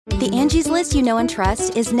The Angie's List you know and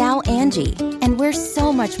trust is now Angie, and we're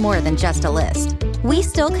so much more than just a list. We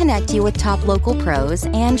still connect you with top local pros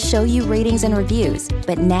and show you ratings and reviews,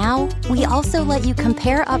 but now we also let you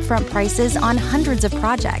compare upfront prices on hundreds of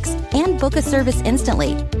projects and book a service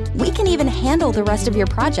instantly. We can even handle the rest of your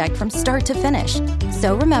project from start to finish.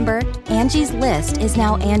 So remember, Angie's List is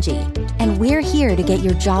now Angie, and we're here to get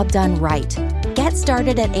your job done right. Get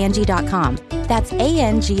started at Angie.com. That's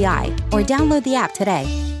ANGI, or download the app today.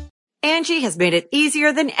 Angie has made it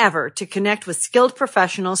easier than ever to connect with skilled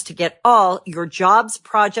professionals to get all your jobs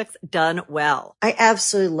projects done well. I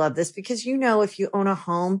absolutely love this because, if you own a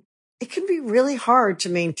home, it can be really hard to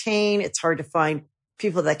maintain. It's hard to find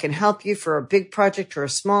people that can help you for a big project or a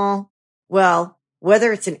small. Well,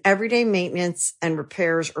 whether it's in everyday maintenance and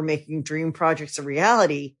repairs or making dream projects a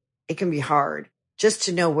reality, it can be hard just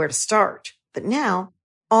to know where to start. But now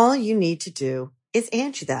all you need to do is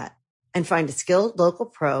Angie that and find a skilled local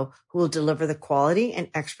pro who will deliver the quality and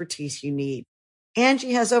expertise you need.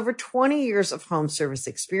 Angie has over 20 years of home service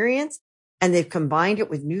experience, and they've combined it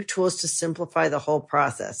with new tools to simplify the whole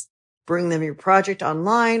process. Bring them your project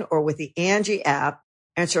online or with the Angie app,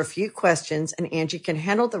 answer a few questions, and Angie can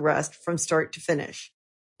handle the rest from start to finish.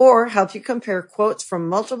 Or help you compare quotes from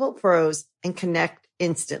multiple pros and connect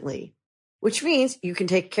instantly, which means you can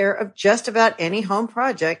take care of just about any home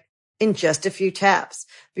project in just a few taps.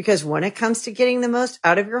 Because when it comes to getting the most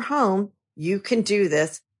out of your home, you can do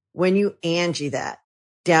this when you Angie that.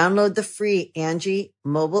 Download the free Angie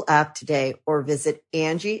mobile app today or visit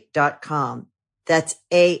Angie.com. That's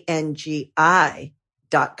ANGI.com.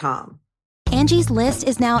 Angie's List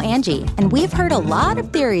is now Angie, and we've heard a lot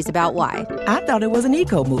of theories about why. I thought it was an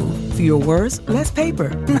eco move. Fewer words, less paper.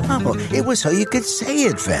 No, it was so you could say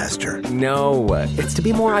it faster. No, it's to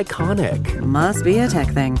be more iconic. Must be a tech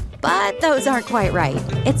thing. But those aren't quite right.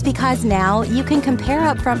 It's because now you can compare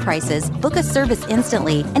upfront prices, book a service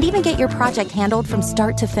instantly, and even get your project handled from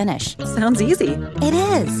start to finish. Sounds easy. It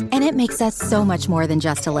is, and it makes us so much more than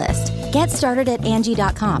just a list. Get started at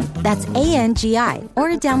Angie.com. That's ANGI, or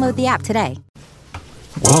download the app today.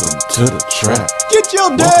 Welcome to the trap. Get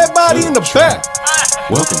your dead body in the back.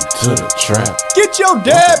 Welcome to the trap. Get your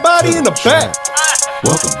dead body in the back.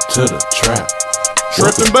 Welcome to the trap.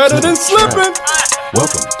 Tripping better than slipping.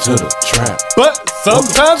 Welcome to the trap. But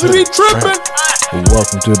sometimes we be tripping.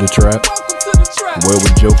 Welcome to the trap. Where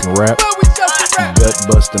we joke and rap. Gut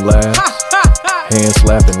busting laughs. Hand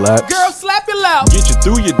slapping laps. Girl, slap your loud. Get you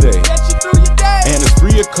through your day. And it's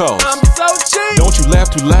free of cost. I'm so cheap. Don't you laugh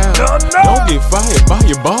too loud. No. Don't get fired by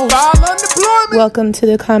your boss. File unemployment. Welcome to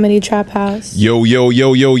the Comedy Trap House. Yo.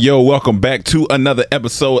 Welcome back to another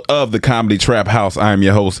episode of the Comedy Trap House. I'm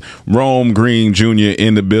your host, Rome Green Jr.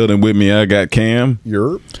 In the building with me. I got Cam.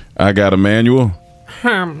 Yerp. I got Emmanuel.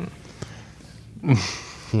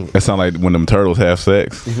 That sound like when them turtles have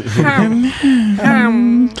sex.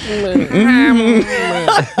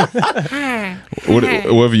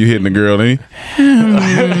 Whatever you hitting the girl, ain't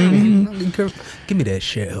Give me that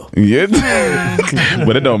shell. Yeah.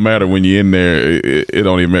 But it don't matter when you're in there. It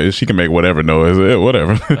don't even matter. She can make whatever noise.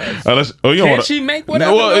 Whatever. Unless, you Can she make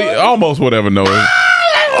whatever noise? Almost whatever noise.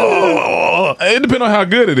 It depends on how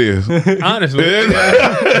good it is. Honestly. He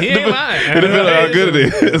ain't lying. It depends on how good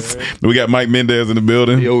it is. We got Mike Mendez in the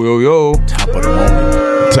building. Yo.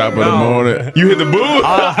 Top of the morning. You hit the boo?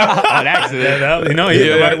 An accident. He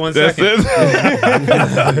hit the right 1 second.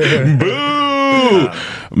 Boo!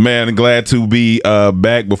 Man, glad to be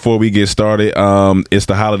back. Before we get started, it's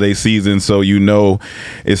the holiday season, so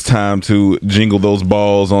it's time to jingle those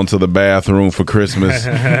balls onto the bathroom for Christmas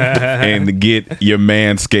and get your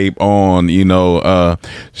Manscaped on.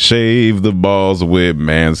 Shave the balls with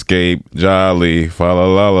Manscaped. Jolly, fa la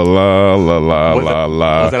la la la la la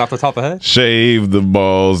la. Was that off the top of the head? Shave the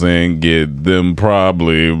balls and get them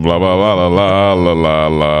probably. Blah blah la la la la la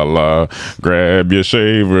la la. Grab your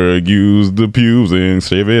shaver, use the pubes and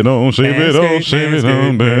shave it on.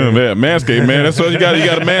 Manscaped, man. That's what you got. You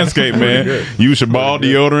got a Manscaped, man. Use your ball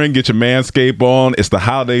deodorant. Get your Manscaped on. It's the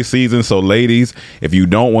holiday season, so ladies, if you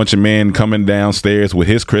don't want your man coming downstairs with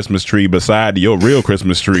his Christmas tree beside your real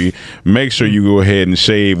Christmas tree, make sure you go ahead and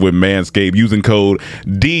shave with Manscaped using code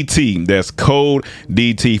DT. That's code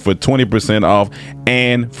DT for 20% off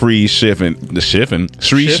and free shipping.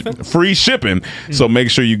 Free shipping. So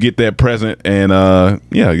make sure you get that present, and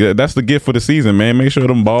that's the gift for the season, man. Make sure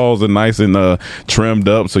them balls are nice and trimmed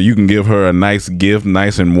up, so you can give her a nice gift,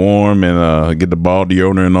 nice and warm, and get the ball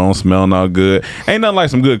deodorant on, smelling all good. Ain't nothing like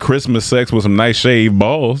some good Christmas sex with some nice shaved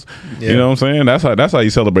balls. Yeah. You know what I'm saying? That's how you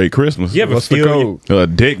celebrate Christmas. You ever What's the code?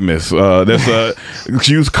 Dickmas. That's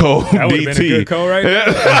use code that DT. Been a good code right there.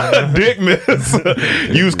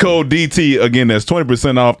 Dickmas. Use code DT. Again, that's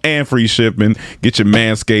 20% off and free shipping. Get your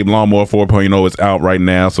Manscaped Lawnmower 4.0. It's out right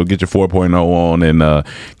now, so get your 4.0 on and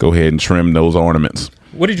go ahead and trim those ornaments.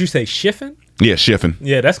 What did you say, shiffing? Yeah, shiffing.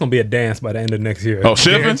 Yeah, that's gonna be a dance by the end of next year. Oh,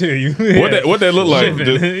 shiffing? Yeah. What that look like?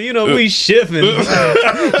 Shiffing. You know, we shiffing.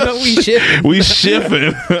 We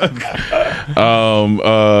shiffing.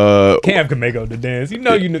 Cam can make up the dance. You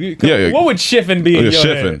know. Yeah. What would shiffing be in your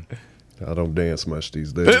shiffing? head? I don't dance much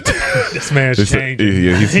these days. This man's changing.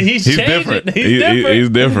 He's different. He's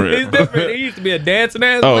different. He's different. He used to be a dancing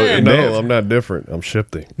ass man. No, I'm not different. I'm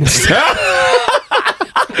shifting.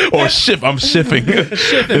 Or shift. I'm shifting.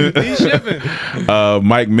 He's shifting.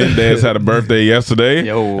 Mike Mendez had a birthday yesterday.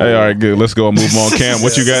 Yo. Hey, all right, good. Let's go and move on. Cam,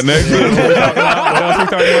 what you got next? What else we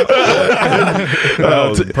talking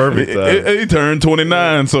about? Perfect. He turned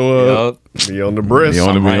 29, so be on the brim. He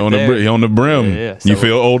on the brim. Yeah, you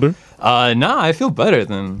feel older? Nah, I feel better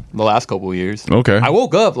than the last couple of years. Okay. I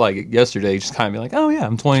woke up like yesterday, just kind of be like, oh yeah,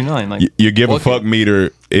 I'm 29. Like you give a fuck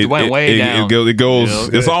meter. It went way down. It goes.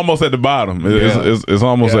 You know? It's almost at the bottom. It's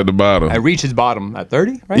almost at the bottom. I reach its bottom at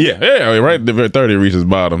 30, right? Yeah, right. The 30 reaches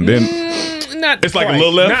bottom. Then it's quite. Like a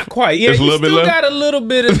little left. Not quite. Yeah, it's a little bit left. Got a little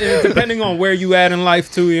bit of, depending on where you at in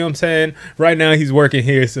life too. You know what I'm saying? Right now he's working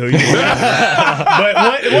here, so.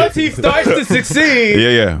 But once he starts to succeed,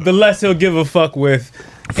 the less he'll give a fuck with.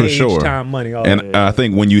 For age, sure. Time, money, all and that. I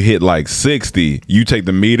think when you hit like 60, you take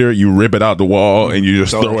the meter, you rip it out the wall, and you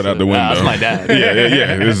just throw it out the window. That's my dad.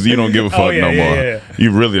 Yeah. You don't give a fuck no more. Yeah.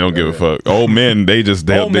 You really don't give a fuck. Old men, they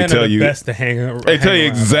tell you. Best to hang. They tell you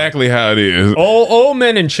exactly how it is. Old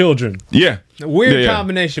men and children. Yeah. Weird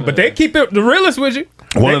combination, but they keep it the realest with you.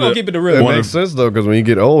 They gonna keep it the It realest. makes sense though, because when you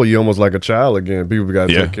get old, you're almost like a child again. People got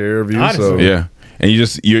to take care of you. Honestly. So Yeah. And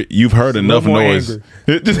you've heard enough noise.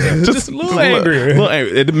 Just a little angry.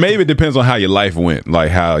 Maybe it depends on how your life went,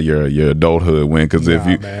 like how your adulthood went. Because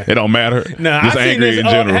it don't matter. Nah, just I've angry seen this, in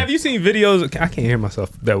general. have you seen videos? I can't hear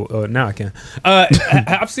myself. Now I can.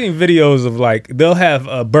 I've seen videos of like they'll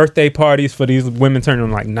have birthday parties for these women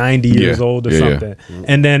turning like 90 years old or something,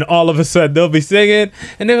 and then all of a sudden they'll be singing,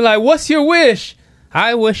 and they're like, "What's your wish?"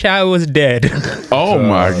 I wish I was dead. Oh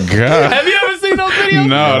my God. Have you ever seen those videos?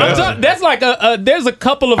 No, that's like there's a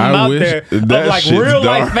couple of them out there of like real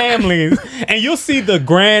life families, and you'll see the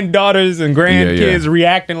granddaughters and grandkids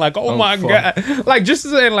reacting like, "Oh my God!" Like just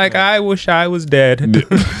saying like, "I wish I was dead."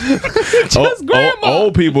 Just grandma.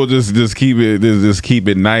 Old people just keep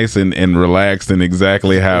it nice and relaxed and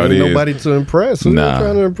exactly how it is. Nobody to impress. Who you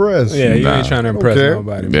trying to impress? Yeah, you ain't trying to impress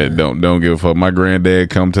nobody. Yeah, don't give a fuck. My granddad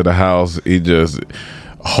come to the house, he just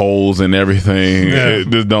holes and everything. It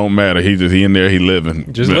just don't matter. He in there. He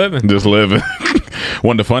living. Just living.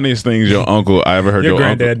 One of the funniest things your uncle I ever heard. Your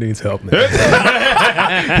granddad needs help, man.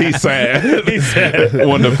 He's sad.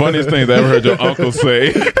 One of the funniest things I ever heard your uncle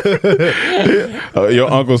say.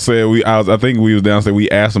 Your uncle said I think we was downstairs. We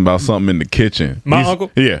asked him about something in the kitchen. My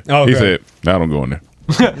uncle? Yeah. Oh, okay. He said, "I don't go in there."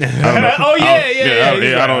 I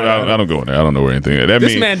don't go in there. I don't know where anything.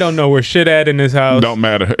 This man don't know where shit at in his house. Don't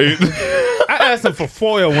matter. I asked him for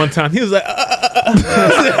foil one time. He was like,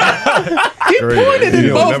 he pointed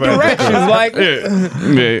in both directions. Like,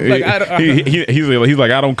 he's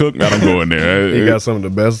like, I don't cook. I don't go in there. He got some of the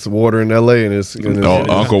best water in LA in his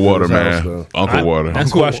Uncle Water, man. House, Uncle Water.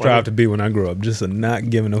 That's who I strive to be when I grow up. Just a not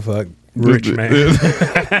giving a fuck rich man.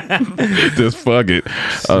 Just fuck it.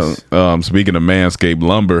 Speaking of Manscaped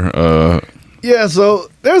lumber, yeah, so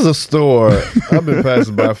there's a store I've been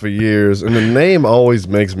passing by for years, and the name always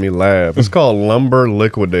makes me laugh. It's called Lumber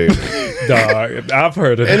Liquidator. Dog, I've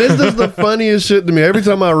heard of it. And it's just the funniest shit to me. Every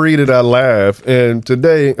time I read it, I laugh. And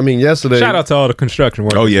yesterday. Shout out to all the construction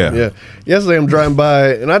workers. Oh, yeah. Yeah. Yesterday, I'm driving by,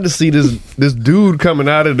 and I just see this dude coming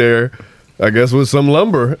out of there, I guess, with some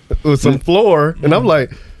lumber, with some floor. And I'm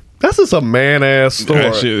like, that's just a man-ass store.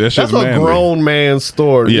 That's a grown man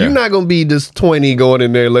store. Yeah. You're not going to be this 20 going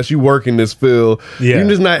in there unless you work in this field. Yeah. You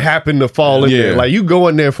just not happen to fall in there. Like, you go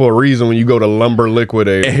in there for a reason when you go to Lumber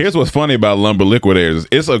Liquidator. And here's what's funny about Lumber Liquidators.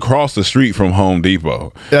 It's across the street from Home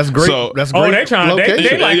Depot. That's great. That's great. Oh, they trying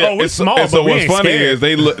they like, we're small, but so we what's ain't funny scared.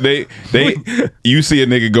 is they you see a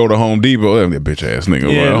nigga go to Home Depot, that bitch ass nigga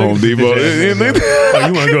go to Home Depot. Oh,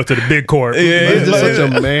 you want to go to the big court. It's just such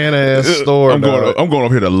a man-ass store. I'm going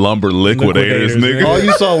up here to Lumber lumber liquidators, nigga. All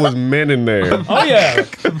you saw was men in there. Oh yeah,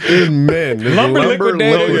 there's men. There's lumber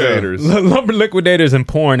liquidators. Lumber liquidators and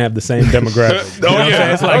porn have the same demographic. You know what I'm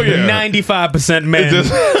saying? It's like 95% men,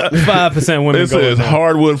 5% women. It says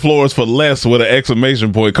hardwood floors for less with an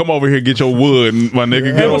exclamation point. Come over here, get your wood, my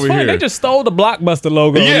nigga. Get over here. They just stole the Blockbuster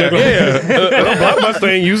logo. Yeah. Blockbuster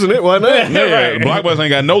ain't using it. Why not? Yeah, right. Blockbuster ain't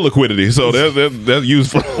got no liquidity, so that's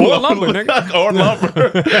used for lumber, nigga. Or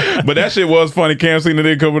lumber. But that shit was funny. Cam seen the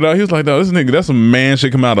nigga coming out. He was like, "No, this nigga, that's some man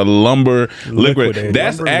shit come out of lumber liquid."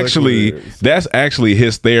 That's actually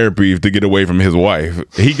his therapy to get away from his wife.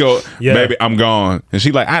 He go, baby, I'm gone, and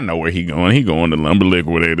she like, I know where he going. He going to lumber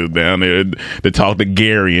liquidators down there to talk to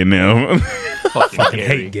Gary and them. Fucking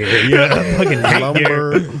hate Gary. Yeah, fucking hate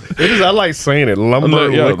Gary. I like saying it. Lumber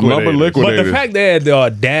liquidators. But the fact they had the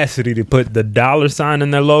audacity to put the $sign in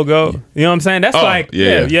their logo, you know what I'm saying?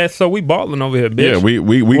 That's so we balling over here, bitch. Yeah,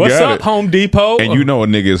 we What's got up, it. Home Depot? And you know a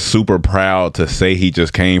nigga is super proud to say he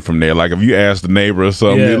just came from there. Like if you ask the neighbor or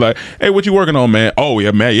something, you're like, "Hey, what you working on, man?" "Oh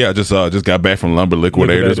yeah, man, I just got back from lumber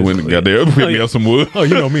liquidators. When got there, pick me up some wood." Oh,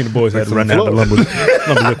 you know me and the boys had to run down the lumber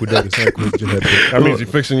liquidators. That means you're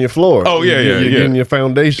fixing your floor. Oh yeah, you're getting your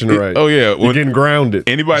foundation right. Oh yeah, you're getting grounded.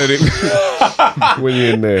 Anybody that when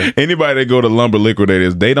you're in there, anybody that go to lumber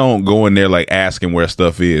liquidators, they don't go in there like asking where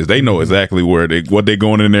stuff is. They know exactly what they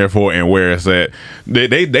going in there for and where it's at.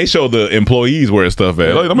 They show the employees where stuff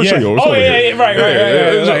at. Like, let me show you.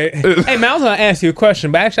 Right. Hey man, I was gonna ask you a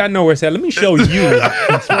question, but actually I know where it's at. Let me show you.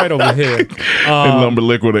 It's right over here. In lumber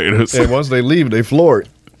liquidators. And once they leave, they floor it.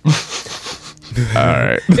 All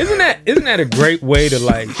right. Isn't that a great way to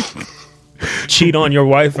like cheat on your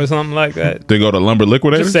wife or something like that? They go to lumber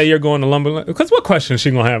liquidators? Just say you're going to lumber. Because what question is she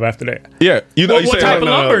gonna have after that? Yeah, what type of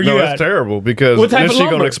lumber? No, that's terrible because then she's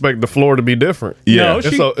gonna expect the floor to be different. Yeah,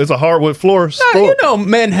 it's a hardwood floor. You know,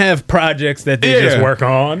 men have projects that they just work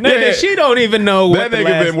on. She don't even know that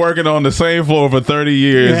nigga been working on the same floor for 30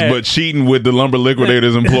 years, but cheating with the lumber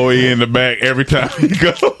liquidators employee in the back every time he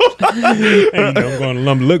go. Hey, I'm going to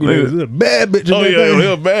lumber liquidators. This is a bad bitch. Oh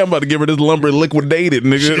yeah, bad. I'm about to give her this lumber liquidated,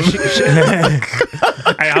 nigga.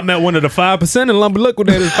 Hey, I met one of the 5% in lumber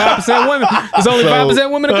liquidators. 5% women. There's only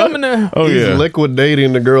 5% women that come in there. Oh He's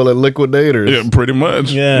liquidating the girl at Liquidators. Yeah, pretty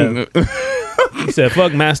much. Yeah. He said,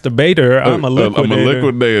 "Fuck masturbator. I'm a liquidator." I'm a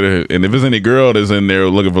liquidator, and if there's any girl that's in there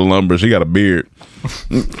looking for lumber, she got a beard.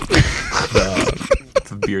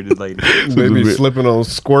 It's a bearded lady. Maybe slipping on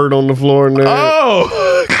squirt on the floor in there.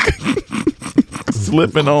 Oh,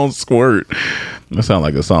 slipping on squirt. That sounds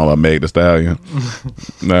like a song by Meg Thee Stallion.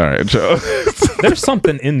 All right, Charles. There's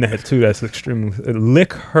something in that too that's extremely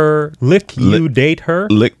date her. Lick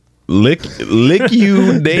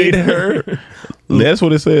you, date her. That's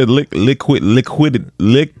what it said.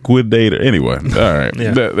 Liquidator. Anyway, all right.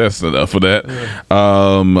 That's enough of that.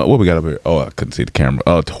 What we got up here? Oh, I couldn't see the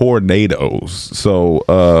camera. Tornadoes. So,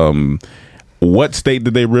 what state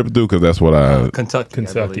did they rip through? Because that's what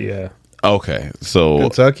Kentucky. Yeah. Okay, so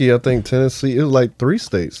Kentucky, I think Tennessee. It was like 3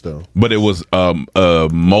 states though. But it was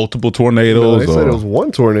multiple tornadoes. No, they said it was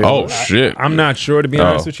one tornado. Oh shit! I'm not sure, to be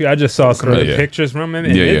honest with you. I just saw some of the pictures from it,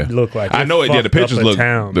 and it looked like I know it. Yeah, the pictures look.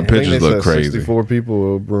 The pictures look crazy. 64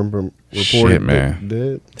 people reported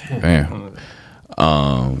dead. Damn.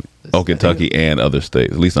 Kentucky and other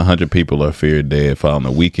states. At least 100 people are feared dead following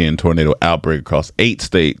a weekend tornado outbreak across 8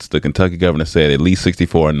 states. The Kentucky governor said at least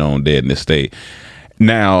 64 are known dead in this state.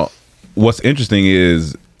 Now, what's interesting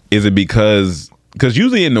is it because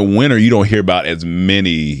usually in the winter you don't hear about as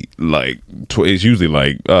many, like it's usually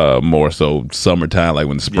like more so summertime, like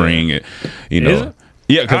when the spring, you know. Is it?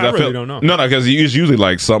 Yeah, because I really don't know. No, because it's usually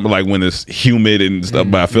like something like when it's humid and stuff.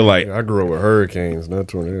 But I feel like I grew up with hurricanes, not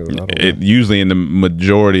tornadoes. It usually in the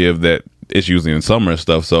majority of that, it's usually in summer and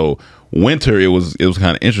stuff. So winter, it was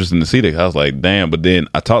kind of interesting to see that. I was like, damn. But then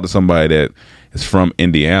I talked to somebody that is from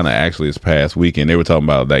Indiana actually this past weekend. They were talking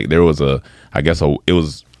about like there was it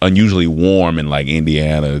was unusually warm in like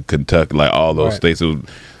Indiana, Kentucky, like all those states.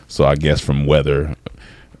 So I guess from weather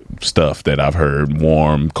stuff that I've heard,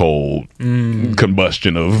 warm, cold,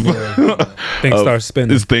 combustion of things start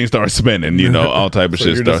spinning. Things start spinning, you know, all type of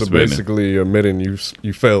shit starts spinning. Basically admitting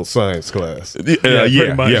you failed science class.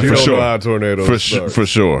 Yeah, for sure. Tornadoes for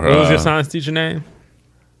sure. What was your science teacher name?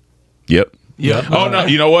 Yep. Oh no!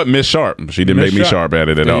 You know what? Miss Sharp. She didn't make me sharp at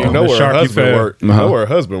it at all. You know where her husband worked. You know where her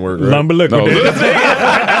husband worked. Right? Lumber liquidator.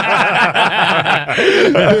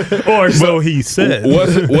 Or so he said.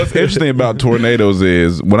 What's interesting about tornadoes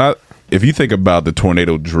is if you think about the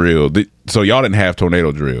tornado drill. So y'all didn't have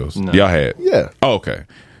tornado drills. No. Y'all had. Yeah. Oh, okay.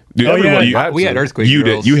 We had earthquake you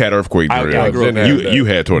drills. You had earthquake drills. I grew up in you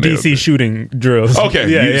had tornado. DC shooting drills.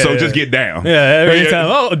 Okay, so just get down. Yeah, every time.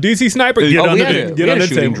 DC sniper. Get on the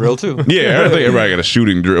shooting drill too. Yeah, everybody got a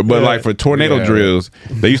shooting drill. But like for tornado drills,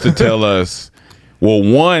 they used to tell us, well,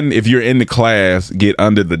 one, if you're in the class, get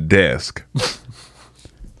under the desk.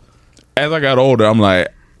 As I got older, I'm like,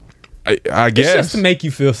 I guess it's just to make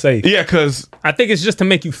you feel safe. Yeah, because I think it's just to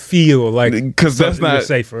make you feel like because that's not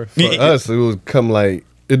safer. For us, it would come like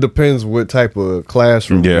it depends what type of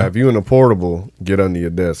classroom. Yeah. If you in a portable, get under your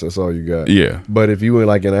desk. That's all you got. Yeah. But if you in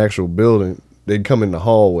like an actual building, they'd come in the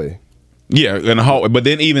hallway. Yeah, in the hallway. But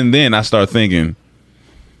then even then, I start thinking,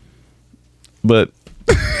 but.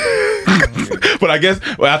 But I guess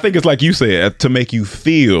I think it's like you said, to make you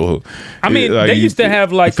feel. I mean, like they used to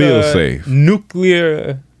have like feel safe.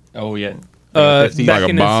 Nuclear. Oh yeah. Back like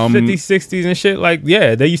in a bomb. the 50s, 60s and shit. Like,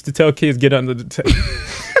 yeah, they used to tell kids get under the table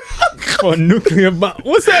for a nuclear bomb.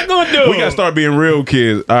 What's that gonna do? We gotta start being real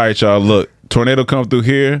kids. All right, y'all. Look, tornado come through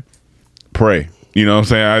here. Pray. You know what I'm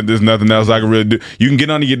saying? There's nothing else I can really do. You can get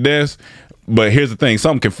under your desk. But here's the thing: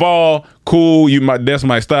 something can fall. Cool, desk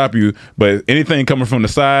might stop you. But anything coming from the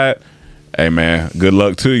side, hey man, good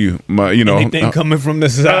luck to you. Anything coming from the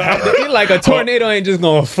side, like a tornado ain't just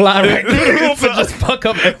gonna fly right through the roof and just fuck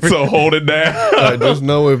up everything. So hold it down. Just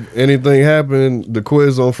know if anything happened, the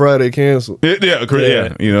quiz on Friday canceled. Yeah.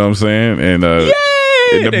 You know what I'm saying? And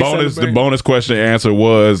the bonus question answer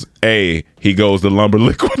was A. He goes to Lumber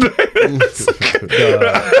Liquidators.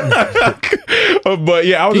 But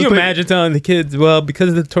yeah, I was. Can you imagine telling the kids, well, because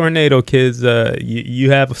of the tornado, kids, you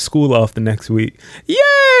have school off the next week.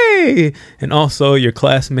 Yay! And also your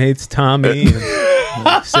classmates, Tommy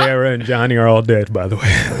and Sarah and Johnny are all dead, by the way.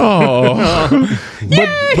 Oh.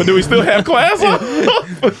 But do we still have class off?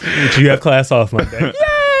 But you have class off Monday.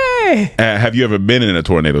 Yay! Have you ever been in a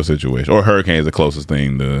tornado situation? Or hurricane is the closest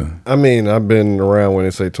thing to... I mean, I've been around when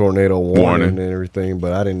they say tornado warning and everything,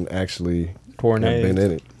 but I didn't actually have been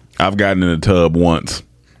in it. I've gotten in a tub once,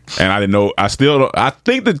 and I didn't know. I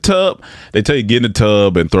think the tub. They tell you get in the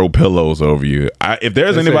tub and throw pillows over you. If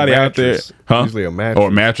there's anybody out there, usually a mattress or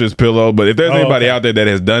a mattress pillow. But if there's anybody out there that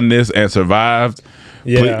has done this and survived,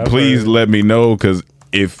 please let me know. Because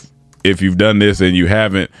if you've done this and you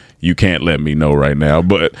haven't, you can't let me know right now.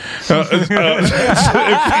 But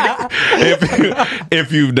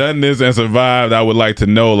if you've done this and survived, I would like to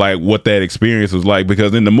know like what that experience was like.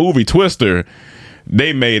 Because in the movie Twister,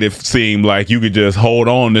 they made it seem like you could just hold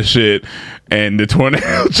on to shit and the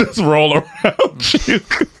tornado just roll around you.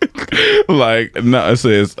 Like, no, it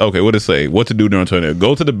says, okay, what it say? What to do during a tornado?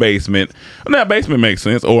 Go to the basement. Now, basement makes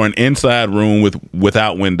sense. Or an inside room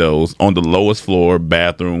without windows on the lowest floor,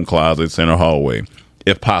 bathroom, closet, center hallway.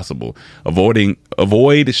 If possible.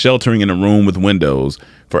 Avoid sheltering in a room with windows.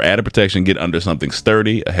 For added protection, get under something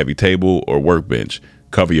sturdy, a heavy table, or workbench.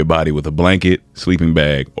 Cover your body with a blanket, sleeping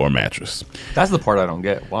bag, or mattress. That's the part I don't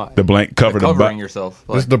get. Why? The blanket covering yourself.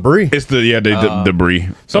 It's debris. It's the debris.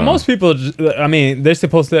 So most people, I mean, they're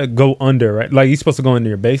supposed to go under, right? Like you're supposed to go into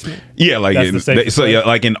your basement. Yeah, like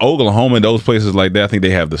like in Oklahoma, those places like that, I think they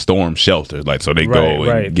have the storm shelters. Like so, they go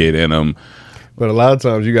and get in them. But a lot of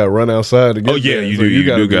times you got to run outside to get there. You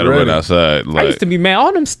do got to run outside. Like, I used to be mad.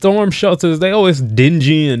 All them storm shelters, they always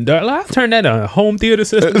dingy and dark. Like, I turned that on a home theater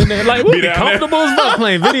system in there. Like, we'll be comfortable as fuck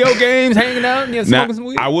playing video games, hanging out, and smoking some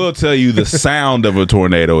weed. I will tell you, the sound of a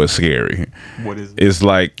tornado is scary. What is it? It's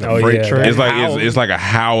like it's like a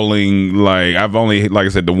howling. Like I've only, like I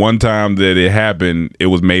said, the one time that it happened, it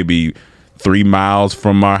was maybe 3 miles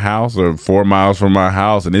from our house or 4 miles from our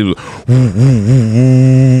house, and it was.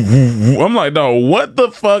 I'm like, no, what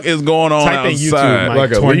the fuck is going on outside? YouTube,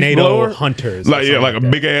 like a tornado hunters, like like a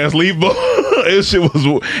big ass leaf blower. It shit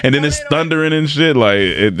was, and then it's thundering and shit. Like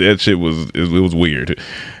that shit was, it was weird.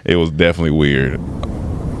 It was definitely weird.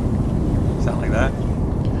 Sound like that?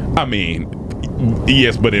 I mean,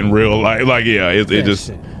 yes, but in real life, like it just.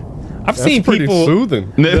 Shit. I've seen people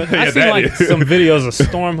soothing. I've seen like some videos of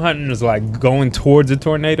storm hunters like going towards a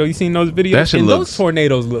tornado. You seen those videos? And those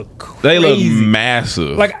tornadoes look crazy. They look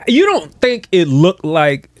massive. Like you don't think it looked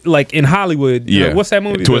like in Hollywood. Yeah. What's that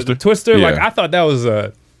movie? Twister. Twister. Yeah. Like I thought that was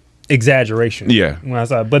a exaggeration. Yeah. When I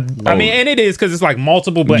saw it. But I mean, and it is because it's like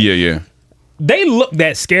multiple. But yeah. They look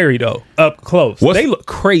that scary though, up close. They look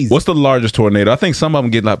crazy. What's the largest tornado? I think some of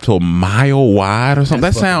them get up to a mile wide or something.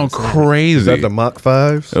 That sounds crazy. Is that the Mach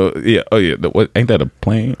 5s? Yeah. Oh yeah. Ain't that a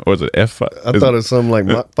plane or is it F5? I thought it's something like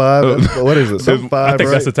Mach 5. What is it? Some 5, I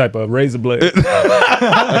think that's a type of razor blade.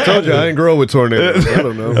 I told you I ain't grow with tornadoes. I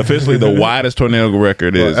don't know. Officially, the widest tornado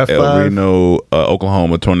record is El Reno,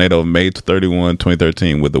 Oklahoma. Tornado of May 31,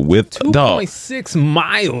 2013 with a width 2.6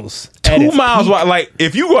 miles. 2 miles wide. Like,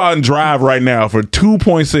 if you go out and drive right now for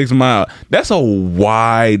 2.6 miles, that's a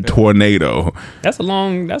wide tornado. That's a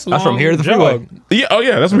long. That's from here to the freeway. Yeah. Oh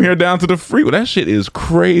yeah. That's from here down to the freeway. That shit is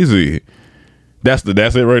crazy. That's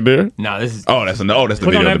it right there. No, this is. That's the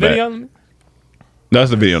video on the back. That's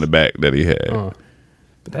the video on the back that he had.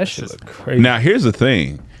 But that shit look crazy. Now here's the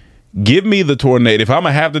thing. Give me the tornado. If I'm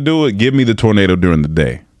gonna have to do it, give me the tornado during the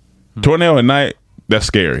day. Tornado at night, that's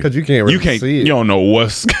scary. Because you can't really see it. You don't know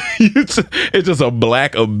what's. It's just a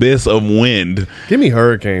black abyss of wind. Give me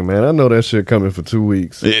hurricane, man. I know that shit coming for 2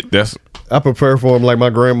 weeks. I prepare for him like my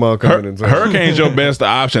grandma coming. Hurricane's your best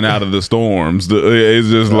option out of the storms. It's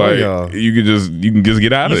just you can just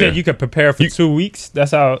get out of there. You said you could prepare for 2 weeks.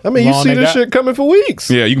 That's how. I mean, you see this shit coming for weeks.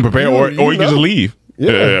 Yeah, you can prepare, or you can just leave.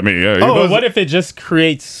 Yeah, I mean, but what if it just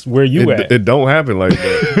creates where you at? It don't happen like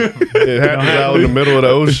that. It happens out in the middle of the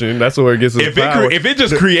ocean. That's where it gets its power. If it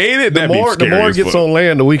just created, the more it gets on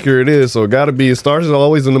land, the weaker it is. So it got to be. It starts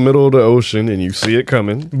always in the middle of the ocean, and you see it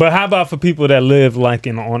coming. But how about for people that live like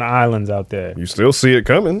on islands out there? You still see it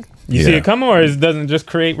coming. You see it coming, or it doesn't just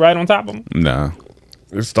create right on top of them? No,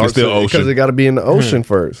 it starts because it got to be in the ocean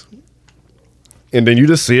first. And then you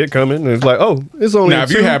just see it coming, and it's like, oh, it's only. Now,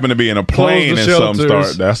 if you happen to be in a plane and something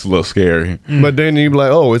start, that's a little scary. But then you be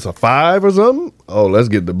like, oh, it's a 5 or something. Oh, let's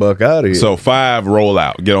get the buck out of here. So 5, roll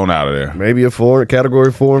out, get on out of there. Maybe a 4,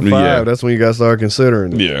 category 4 and 5. Yeah. That's when you got to start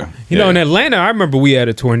considering it. Yeah, you know, in Atlanta, I remember we had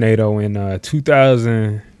a tornado in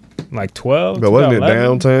 2012. But wasn't it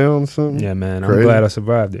downtown or something? Yeah, man, I'm glad I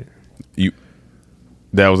survived it.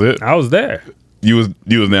 That was it. I was there. You was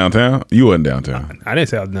downtown? You wasn't downtown. I didn't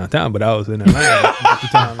say I was downtown, but I was in Atlanta at the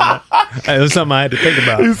time. It was something I had to think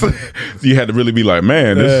about. You had to really be like,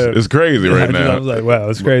 man, this is crazy right now. I was like, wow,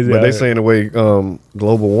 it's crazy. But they saying the way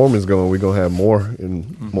global warming's going, we're going to have more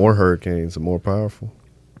hurricanes and more powerful.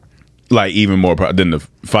 Like even more than the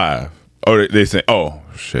 5. Oh, they say, oh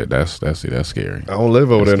shit, that's scary. I don't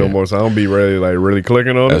live over there no more, so I don't be really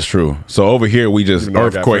clicking on it. That's true. So over here, we just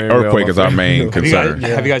earthquake is our main concern.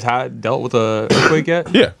 Have you guys dealt with an earthquake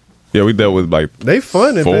yet? Yeah, we dealt with they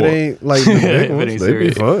fun if it ain't like the big ones. They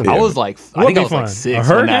be fun. I was like, I think I was like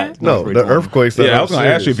 6 on that. No, the earthquakes. Yeah, I was gonna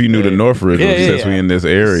ask you if you knew the Northridge since we in this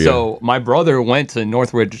area. So my brother went to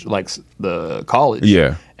Northridge, like the college.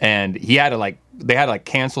 Yeah, and he had to they had to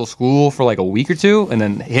cancel school for like a week or 2, and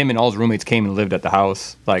then him and all his roommates came and lived at the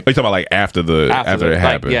house. Like, are you talking about like after it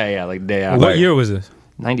happened? Yeah, like the day after. What year was this?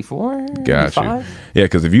 94. Got you. Yeah,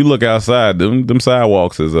 because if you look outside, them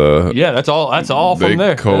sidewalks is yeah, that's all from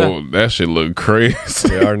there. Cold. Yeah. That shit look crazy.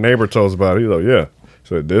 Yeah, our neighbor told us about it. He's like, yeah,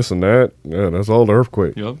 so this and that. Yeah, that's all the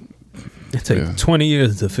earthquake. Yep. It takes 20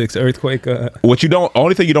 years to fix earthquake.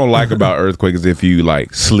 Only thing you don't like about earthquake is if you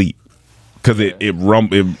sleep. Because it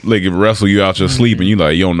wrestle you out your sleep and you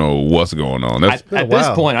don't know what's going on. At this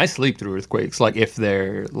point, I sleep through earthquakes. Like if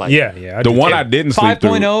they're like the one I didn't sleep through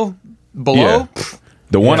 5.0 below. Yeah.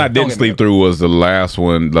 The one I didn't sleep through was the last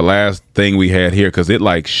one, the last thing we had here because it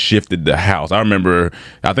shifted the house. I remember,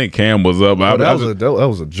 I think Cam was up. That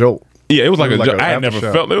was a joke. Yeah, it was like a joke. I had never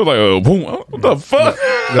felt it. Was like a boom. What the fuck?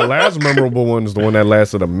 The last memorable one is the one that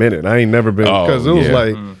lasted a minute. I ain't never been because it was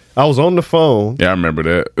I was on the phone. Yeah, I remember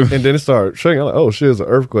that. And then it started shaking. I'm like, oh shit, it's an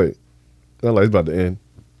earthquake. I'm like, it's about to end.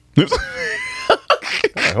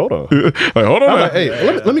 Hold on. Hold on. I'm like,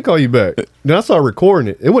 hey, let me call you back. Then I started recording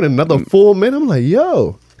it. It went another full minute. I'm like,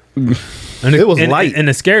 yo. And it was light. And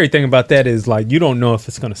the scary thing about that is you don't know if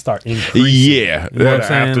it's going to start increasing. Yeah. You know what I'm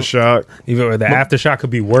saying? Aftershock. Even the aftershock could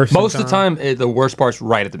be worse. Most of the time, the worst part's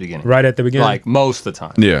right at the beginning. Right at the beginning? Like most of the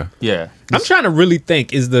time. Yeah. Yeah. I'm trying to really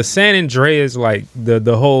think, is the San Andreas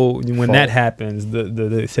the whole, when that happens,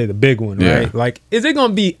 the say the big one, right? Like, is it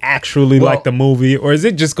going to be actually like the movie, or is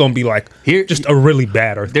it just going to be just a really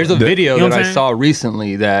bad earthquake? There's a video that I saw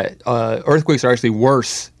recently that earthquakes are actually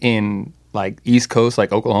worse in East Coast,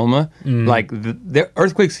 like Oklahoma. The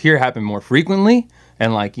earthquakes here happen more frequently,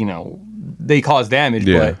 and they cause damage,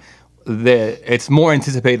 but it's more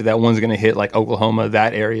anticipated that one's going to hit Oklahoma,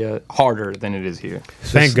 that area, harder than it is here.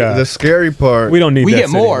 Thank God. The scary part, we don't need. We get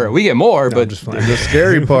more, but the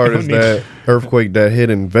scary part is that earthquake that hit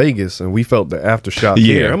in Vegas, and we felt the aftershock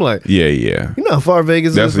here. I'm like, yeah. You know how far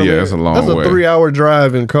Vegas is? That's a long way. That's a 3-hour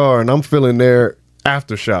drive in car, and I'm feeling there.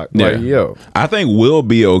 Aftershock. Yo. I think we'll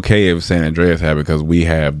be okay if San Andreas have it because we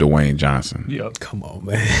have Dwayne Johnson. Yep. Come on,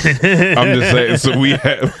 man. I'm just saying. So we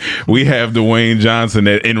have Dwayne Johnson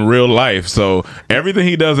in real life. So everything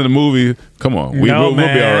he does in the movie Come on. We'll be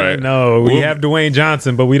all right. No, we have Dwayne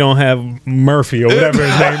Johnson, but we don't have Murphy or whatever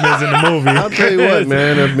his name is in the movie. I'll tell you what,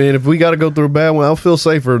 man. I mean, if we got to go through a bad one, I'll feel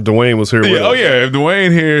safer if Dwayne was here with us. Oh, yeah. If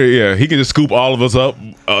Dwayne here, he can just scoop all of us up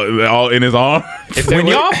all in his arm. When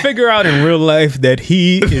y'all figure out in real life that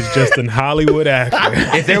he is just an Hollywood actor.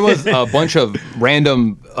 If there was a bunch of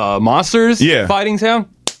random monsters fighting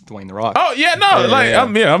town, Dwayne The Rock. Oh yeah, no,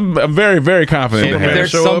 I'm very, very confident. So if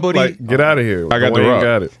there's somebody, get out of here. I got The Rock.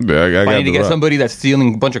 Got it. Yeah, I need to get somebody that's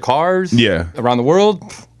stealing a bunch of cars. Around the world.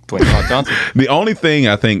 Dwayne The Rock Johnson. The only thing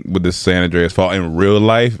I think with the San Andreas Fault in real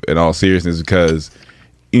life, in all seriousness, is because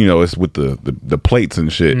it's with the plates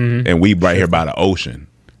and shit, and we right here by the ocean,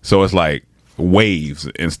 so it's like waves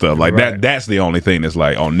and stuff like that. That's the only thing that's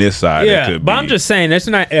like on this side. Yeah, but I'm just saying that's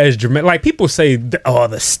not as dramatic. Like people say,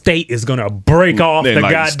 the state is gonna break off and the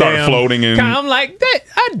like goddamn start floating. And I'm like that.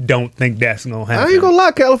 I don't think that's gonna happen. I ain't gonna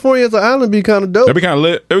lie, California as an island be kind of dope. It'd be kind of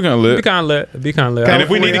lit. Be kind of lit. And if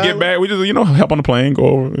we need to get back, we just hop on the plane, go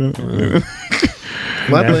over.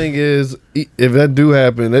 My thing is, if that do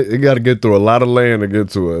happen, it got to get through a lot of land to get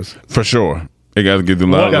to us. For sure. It got to get through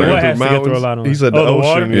a lot of land. What has to get through a lot of land? He said the ocean.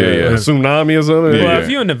 Water? Yeah. Tsunami or something. Well, if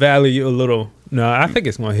you're in the valley, you're a little... No, I think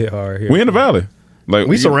it's going to hit hard here. We in the valley. Like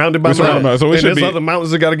we surrounded by mountains. So and there's other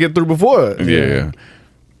mountains that got to get through before us. Yeah.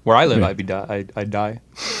 Where I live, I'd die.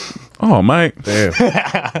 Oh, Mike. Damn.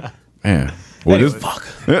 Man. Well, fuck.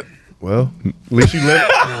 Yeah. Well, at least you live.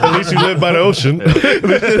 At least you live by the ocean. He'll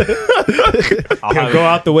go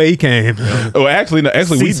out the way he came. Well, actually,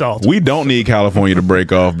 we don't need California to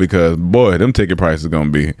break off because boy, them ticket prices gonna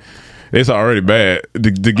be. It's already bad to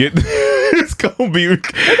get. It's gonna be.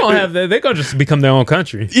 They're gonna just become their own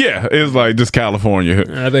country. Yeah, it's like just California.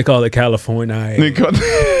 They call it California.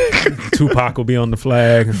 Tupac will be on the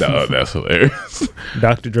flag. No, that's hilarious.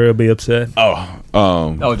 Dr. Dre will be upset.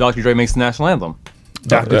 Dr. Dre makes the national anthem.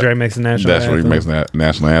 Dr. Dre makes the national anthem. That's where he makes the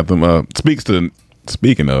national anthem.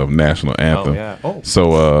 Speaking of national anthem.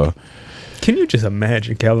 So can you just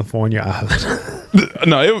imagine California Island?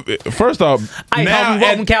 No, first off,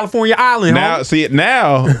 welcome California Island. Now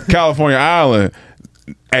California Island.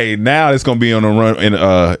 Hey, now it's gonna be on the run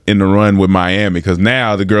in the run with Miami because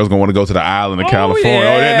now the girls gonna want to go to the island of California.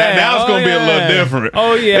 Yeah. Now it's gonna be a little different.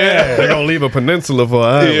 Oh yeah, they're gonna leave a peninsula for an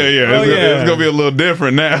island. It's gonna be a little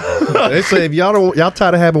different now. They say if y'all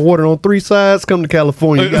tired of having water on three sides, come to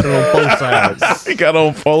California. You got it on both sides. You got it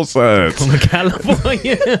on both sides. Come to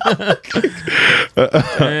California.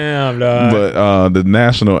 Damn, dog. But the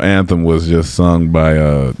national anthem was just sung by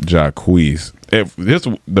Jacquees.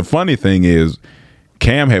 The funny thing is,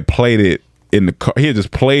 Cam had played it in the car. He had just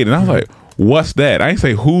played it, and I was like, what's that? I didn't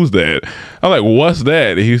say, who's that? I was like, what's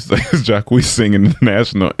that? And he was like, it's Jacquees singing the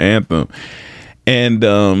national anthem. And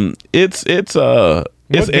it's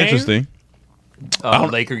interesting.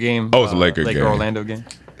 Laker game. Oh, it's a Laker game. Orlando game.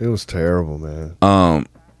 It was terrible, man.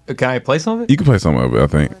 Can I play some of it? You can play some of it, I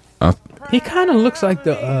think. He kind of looks like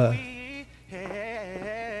the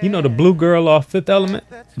the blue girl off Fifth Element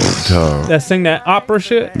that sing that opera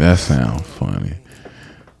shit. That sounds funny.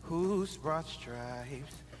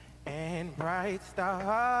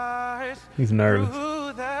 He's nervous.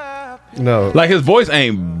 No, like his voice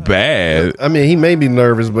ain't bad. I mean, he may be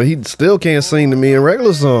nervous, but he still can't sing to me in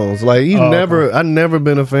regular songs. Like I've never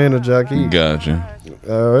been a fan of Jacquees. Gotcha.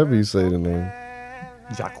 However you say the name,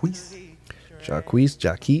 Jacquees,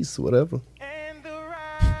 whatever.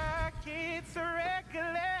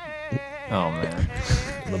 Oh man,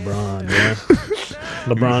 LeBron, yeah.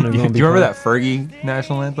 LeBron is gonna be. Do you remember that Fergie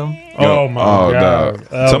national anthem? Oh my god!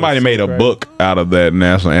 Somebody made a book out of that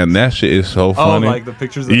national anthem. That shit is so funny. Oh, like the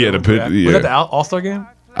pictures. The picture. Yeah. Was that the All-Star game?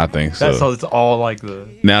 I think so. So it's all like the.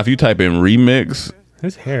 Now, if you type in remix,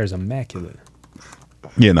 his hair is immaculate.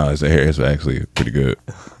 Yeah, no, his hair is actually pretty good.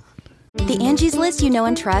 The Angie's List you know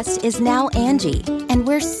and trust is now Angie, and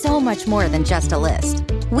we're so much more than just a list.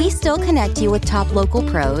 We still connect you with top local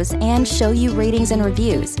pros and show you ratings and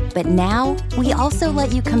reviews, but now we also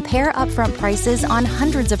let you compare upfront prices on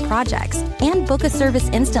hundreds of projects and book a service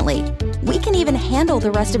instantly. We can even handle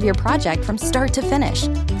the rest of your project from start to finish.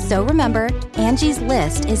 So remember, Angie's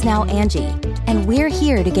List is now Angie, and we're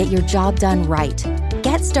here to get your job done right.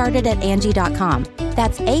 Get started at Angie.com.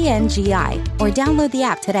 That's ANGI, or download the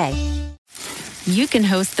app today. You can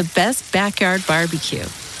host the best backyard barbecue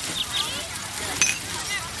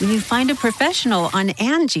when you find a professional on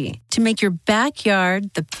Angie to make your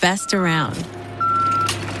backyard the best around.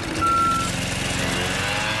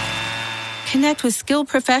 Connect with skilled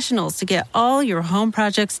professionals to get all your home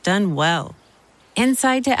projects done well.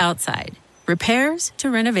 Inside to outside, repairs to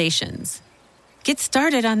renovations. Get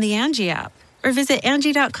started on the Angie app or visit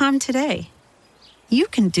Angie.com today. you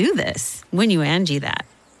can do this when you Angie that.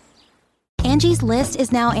 Angie's List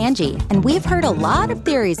is now Angie, and we've heard a lot of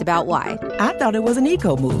theories about why. I thought it was an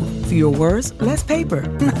eco move. Fewer words, less paper.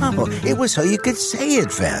 No, it was so you could say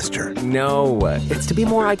it faster. No, it's to be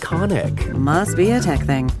more iconic. Must be a tech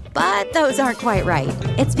thing. But those aren't quite right.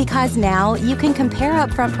 It's because now you can compare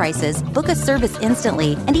upfront prices, book a service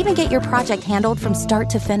instantly, and even get your project handled from start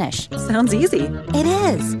to finish. Sounds easy. It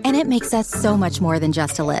is, and it makes us so much more than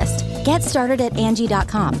just a list. Get started at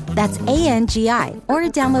Angie.com. That's ANGI, or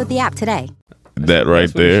download the app today. That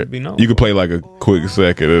right there. You can play like a quick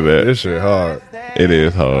second of that. This shit hard. It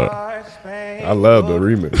is hard. I love the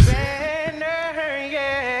remix.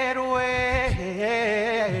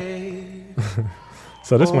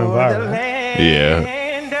 So this went viral. Yeah.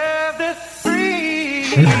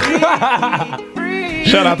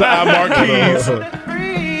 Shout out to our Marquise.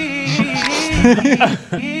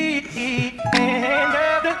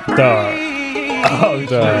 Dog. Oh,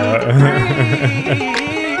 dog.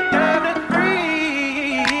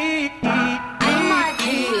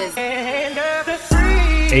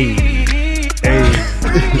 Hey,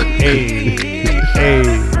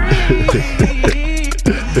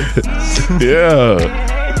 Yeah.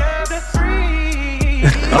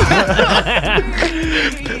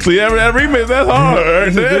 See, that remix, that's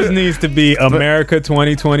hard. This needs to be America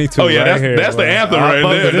 2022. Oh, yeah, right that's the anthem right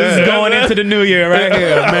there. This is going into the new year right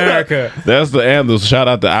here, America. That's the anthem. Shout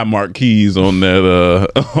out to I Marquise on that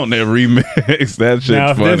remix. That shit's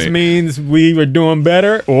now, if funny. this means we were doing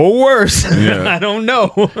better or worse, I don't know.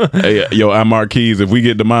 Hey, yo, I Marquise, if we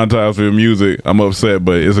get demonetized for your music, I'm upset,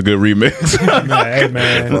 but it's a good remix. Hey,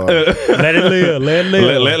 man. Let it live. Let it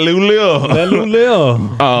live. Let Lou live. Let Lou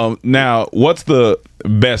live. Now, what's the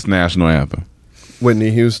best national anthem? Whitney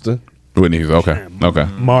Houston. Whitney Houston. Okay.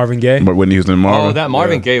 Marvin Gaye. Whitney Houston and Marvin. Oh, that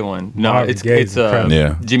Marvin Gaye one. No, Marvin it's Gaye's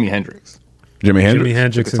Jimi Hendrix. Jimi Hendrix. Jimi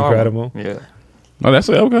Hendrix, incredible. Yeah. Oh, that's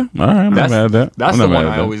it. Okay. All right. I'm not mad at that. That's I'm the not one mad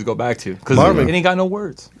at I that. always go back to because Marvin- it ain't got no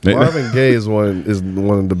words. Marvin Gaye is one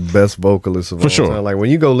of the best vocalists of For all sure. time. Like when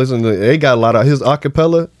you go listen to, they got a lot of his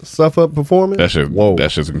acapella stuff up performing. That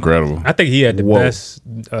shit's incredible. I think he had the best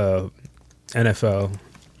NFL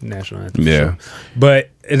national anthem. Yeah. But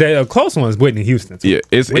the close one is Whitney Houston. Yeah,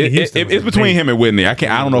 it's between him and Whitney. I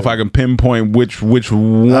don't know if I can pinpoint which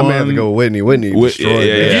one. I may have to go Whitney. Whitney destroyed that.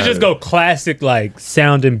 If you just go classic, like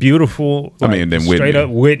sounding beautiful, like, then straight Whitney. up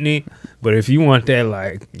Whitney. But if you want that,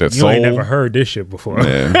 like That you ain't soul. never heard this shit before.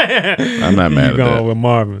 Yeah. I'm not mad You at going that. with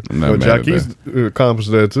Marvin? I'm not But mad at Jacquees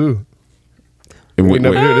accomplished that too. that. We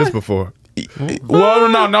never heard this before.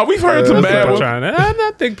 Well, no, we've heard some bad ones.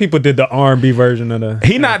 I think people did the R&B version of the.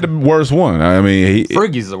 He not the worst one. I mean,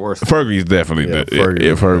 Fergie's the worst. Fergie's definitely Fergie.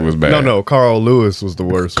 if Fergie was bad. No, Carl Lewis was the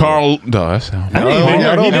worst. Carl. No, that sounds. Y'all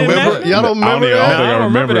don't remember? Y'all don't remember I don't that? think I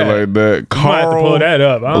remember it like that. You might have to pull that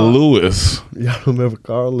up. I don't- Lewis. Y'all don't remember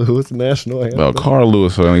Carl Lewis national anthem? Well, Carl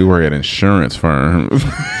Lewis. He worked at an insurance firm.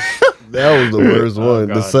 That was the worst one.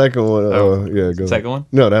 The God. second one, yeah, go. Second one?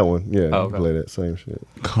 No, that one. Yeah, Oh, okay. play that same shit.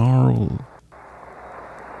 Carl.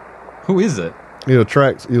 Who is it? He was a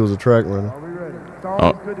track runner.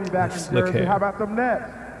 Look here. How about them Nets?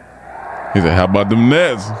 He said, "How about them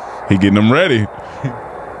Nets? He getting them ready." Wait a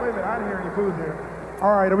minute, I didn't hear any food here.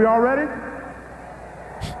 All right, are we all ready?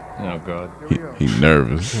 Oh God. He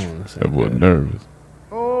nervous. That boy nervous.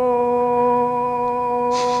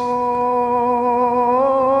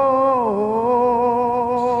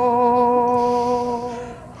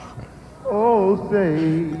 Oh,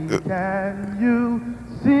 say, can you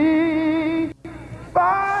see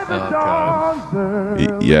by the dawn's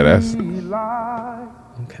early Yeah, that's. light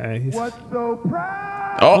Okay. what so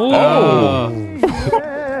proud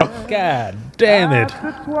God damn it.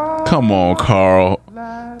 Come on, Carl.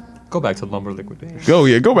 Go back to Lumber Liquidation.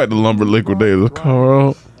 Go back to Lumber Liquidators,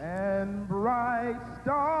 Carl.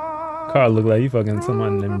 Carl look like you fucking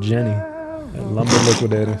somebody named Jenny. That Lumber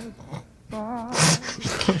Liquidator.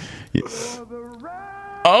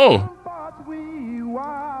 Oh.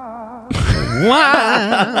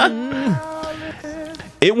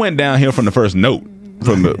 It went downhill from the first note.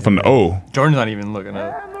 From the O. Jordan's not even looking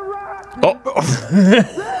up. Oh.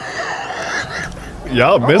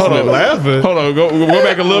 Y'all missing it laughing. Hold on, go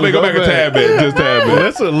back a little bit. Go back a tad bit. Just a tad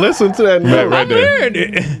bit. Listen to that note right there.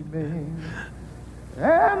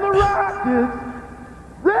 and the Rockets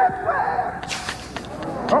red flag.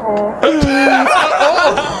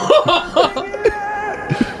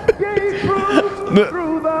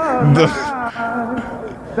 Through the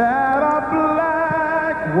night that a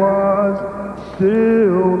black was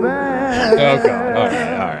still there. Okay,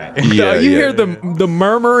 all right. guy. Yeah, you hear the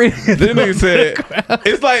murmuring. Then he said,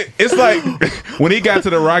 "It's like when he got to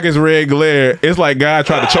the Rockets' red glare. It's like God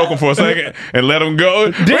tried to choke him for a second and let him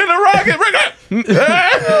go. Bring the Rockets, bring it." Did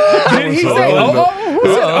he say,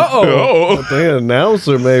 "Uh-oh"? I think an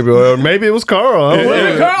announcer maybe, or maybe it was Carl. I don't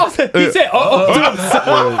know. Carl said, he said, "Uh-oh." He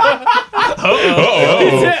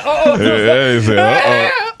said, "Uh-oh." Yeah, he said,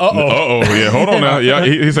 "Uh-oh." Yeah, hold on now. Yeah,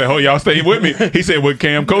 he said, "Oh, y'all stay with me." He said, "What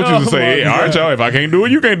Cam coach used to say, hey, all right, y'all, if I can't do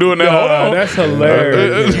it, you can't do it now. Hold on." That's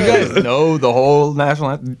hilarious. Do you guys know the whole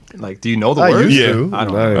national anthem? Like, do you know the I words? used to. I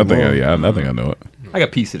don't Not know. I think anymore. I think I know it. I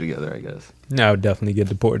got piece it together, I guess. No, I would definitely get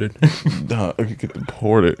deported. I could get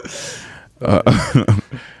deported.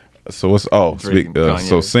 So what's Drake and Kanye.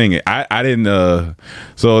 so singing? I didn't.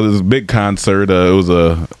 So this big concert. It was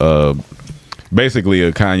basically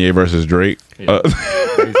a Kanye versus Drake. Nah,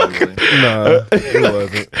 it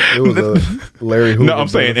wasn't. It was a Larry Hoover. No, I'm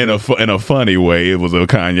saying in a funny way. It was a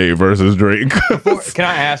Kanye versus Drake. Can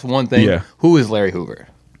I ask one thing? Yeah. Who is Larry Hoover?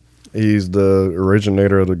 He's the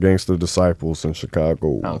originator of the Gangster Disciples in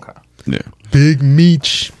Chicago. Okay. Yeah. Big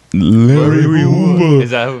Meech. Larry Hoover. Is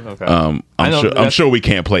that who? Okay. I'm sure we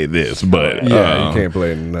can't play this, but Yeah, you can't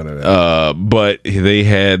play none of that. but they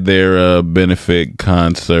had their benefit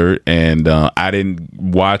concert, and I didn't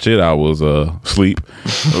watch it. I was asleep,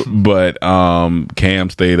 but Cam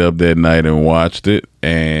stayed up that night and watched it,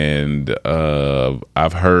 and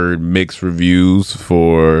I've heard mixed reviews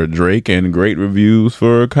for Drake and great reviews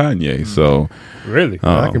for Kanye. So Really?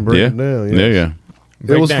 I can break it down. Yes. Yeah.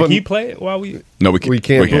 It was Can fun. you play it while we? No, We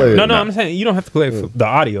can't play it. No, I'm saying you don't have to play it for the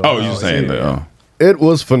audio. Oh, you're saying that? It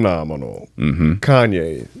was phenomenal. Mm-hmm.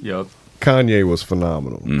 Kanye. Yep. Kanye was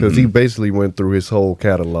phenomenal because he basically went through his whole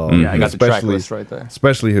catalog. Yeah, I got the track list right there.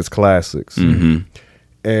 Especially his classics. Mm-hmm.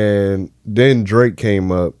 And then Drake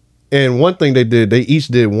came up. And one thing they did, they each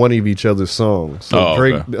did one of each other's songs. So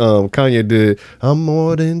Drake, Kanye did "I'm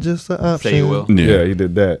More Than Just an Option." Say You Will. Yeah, he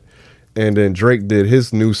did that. And then Drake did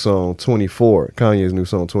his new song 24. Kanye's new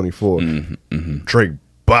song 24. Mm-hmm. Drake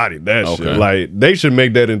bodied that shit. Like they should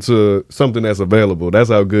make that into something that's available. That's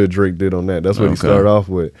how good Drake did on that. That's what he started off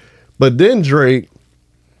with. But then Drake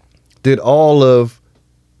did all of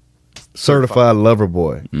Certified Lover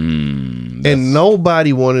Boy. And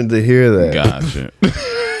nobody wanted to hear that. Gotcha.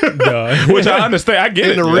 Which I understand. I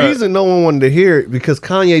get and it. the reason no one wanted to hear it because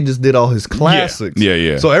Kanye just did all his classics.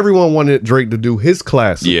 Yeah. So everyone wanted Drake to do his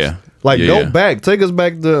classics. Yeah. Like go back, take us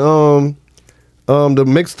back to the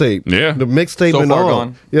mixtape. Yeah. The mixtape So and Far on.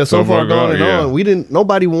 Gone. Yeah, so far gone and yeah. on.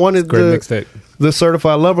 Nobody wanted Great mixtape. the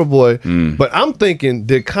Certified Lover Boy. But I'm thinking,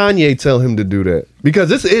 did Kanye tell him to do that? Because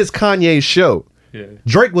this is Kanye's show. Yeah.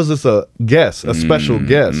 Drake was just a guest, a special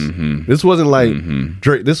guest. This wasn't like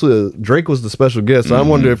Drake. Drake was the special guest. So I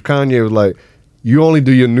wonder if Kanye was like, "You only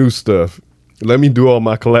do your new stuff. Let me do all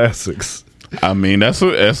my classics." I mean, that's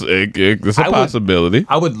a possibility.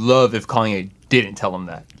 I would love if Kanye didn't tell him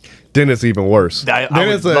that. Then it's even worse. I then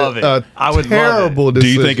would it's love it. I would terrible love Do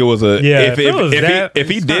decision. you think it was a? Yeah, if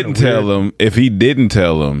he didn't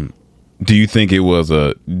tell him, do you think it was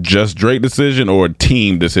a just Drake decision or a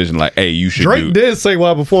team decision? Like, hey, you should. Drake did say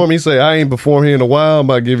while performing, he said, "I ain't performed here in a while. I'm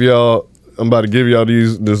about to give y'all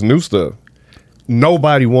this new stuff."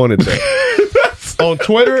 Nobody wanted that. On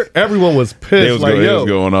Twitter, everyone was pissed. It was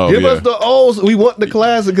going off, give us the old. We want the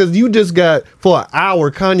classic because you just got for an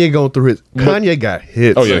hour. Kanye going through his. Kanye got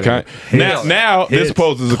hits. Oh yeah. Now this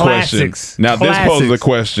poses a question. Now this poses a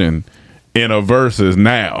question in a versus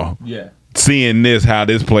now. Yeah. Seeing how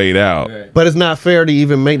this played out. But it's not fair to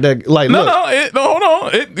even make that. Like, No, look, hold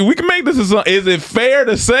on. We can make this. Is it fair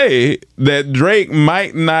to say that Drake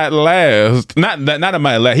might not last? Not it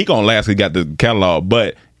might last. He gonna last. He got the catalog,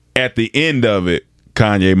 but at the end of it,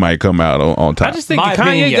 Kanye might come out on top. I just think My Kanye.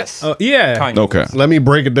 opinion, yes. Yeah. Kanye. Okay. let me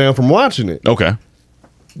break it down from watching it. Okay.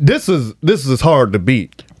 This is hard to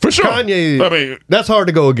beat. For sure. Kanye, I mean, that's hard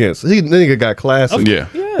to go against. He nigga got classics. Yeah.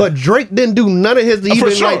 But Drake didn't do none of his to For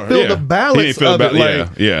even sure, like feel yeah. the He balance didn't feel of the it. Like,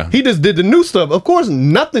 yeah. He just did the new stuff. Of course,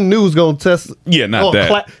 nothing new is gonna test. Yeah, not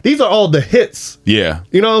that. These are all the hits. Yeah.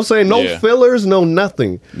 You know what I'm saying? No Yeah. fillers, no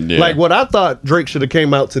nothing. Yeah. Like what I thought Drake should have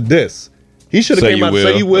came out to this. He should have Say came You out to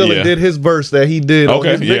Say Will. You Will Yeah. and did his verse that he did on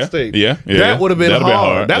Okay, his yeah. mixtape. Yeah. That would have been That'd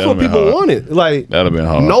hard. That's what That'd people been hard. wanted. Like That'd have been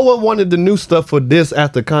hard. no one wanted the new stuff for this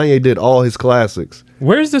after Kanye did all his classics.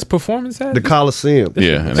 Where's this performance at? The Coliseum.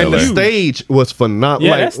 Yeah, in and LA. the stage was phenomenal.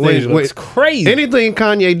 Yeah, like, that stage looks crazy. Anything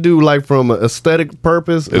Kanye do, like from an aesthetic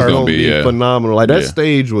purpose, It's are gonna gonna be, be yeah. phenomenal. Like that Yeah.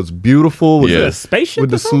 stage was beautiful. With Yeah. the, A spaceship with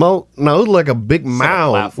or the something? smoke. No, it was like a big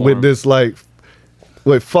mound platform. with this like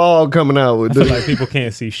with fog coming out with I feel like people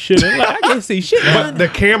can't see shit. Like, I can't see shit. But the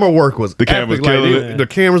camera work was the cameras epic. killing Like, the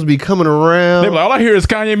cameras be coming around. They be like, all I hear is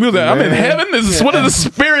Kanye music. Man. I'm in heaven. This is what is the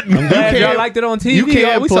spirit. I'm glad y'all liked it on TV. You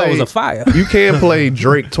can't we play, saw it was a fire. You can't play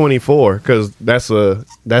Drake 24 because that's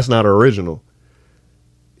not original.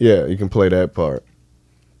 Yeah, you can play that part.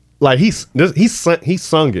 Like he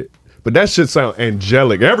sung it, but that shit sound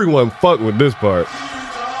angelic. Everyone fuck with this part.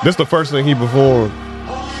 This the first thing he performed.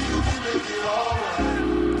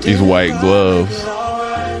 These white gloves.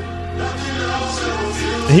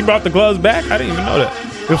 And he brought the gloves back? I didn't even know that.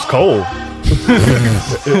 It was cold.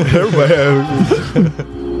 Everybody had.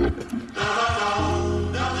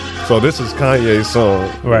 So this is Kanye's song.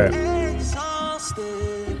 Right.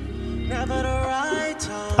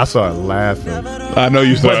 I started laughing. I know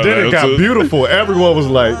you started But then it got too. beautiful. Everyone was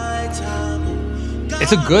like,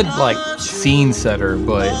 It's a good like scene setter,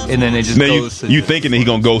 and then it just now goes. you thinking that he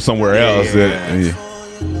gonna go somewhere else? Yeah.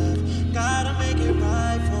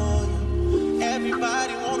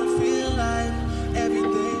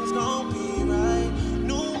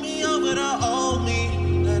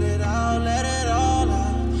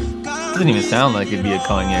 Doesn't even sound like it'd be a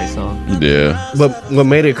Kanye song. Yeah. but what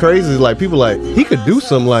made it crazy is like people like he could do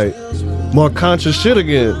some like more conscious shit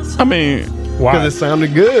again. I mean, why? Because it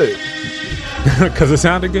sounded good. Because it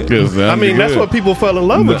sounded good. I mean, that's what people fell in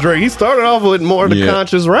love with Drake. He started off with more of the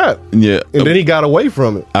conscious rap. Yeah. And then he got away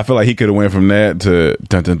from it. I feel like he could have went from that to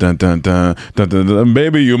dun dun dun dun dun dun dun dun.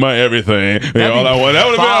 Baby, you my everything. And all I want. That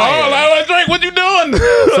would have been all I want. Drake, what you doing?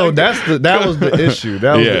 So that was the issue.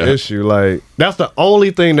 That was the issue. Like that's the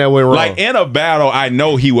only thing that went wrong. Like in a battle, I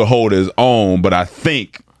know he would hold his own, but I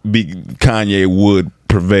think Kanye would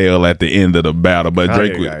prevail at the end of the battle. But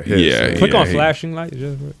Drake would, Click on flashing light.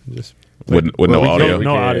 Just with no audio.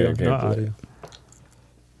 No audio.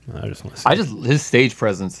 I just want to see. His stage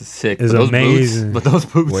presence is sick. It's amazing. But those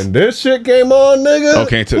boots. When this shit came on, nigga. Oh,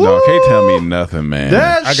 can't tell me nothing, man.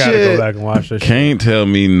 That I gotta shit, go back and watch this. Can't tell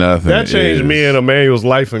me nothing. That changed me and Emmanuel's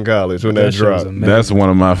life in college when that shit was dropped. amazing. That's one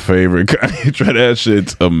of my favorite. That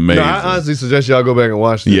shit's amazing. No, I honestly suggest y'all go back and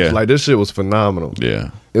watch this. Yeah. Like this shit was phenomenal.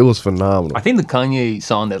 Yeah. It was phenomenal. I think the Kanye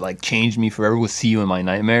song that like changed me forever was "See You in My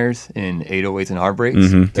Nightmares" in 808s and Heartbreaks.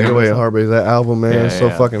 Mm-hmm. 808 and Heartbreaks, that album, man, so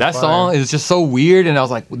fucking that fire. song is just so weird, and I was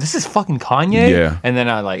like, well, "This is fucking Kanye." Yeah. And then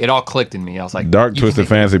I like it all clicked in me. I was like, Dark Twisted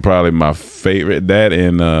Fantasy probably my favorite. That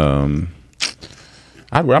and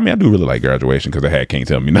I do really like Graduation because I had Can't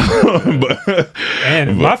Tell Me No.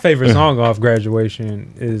 And my favorite song off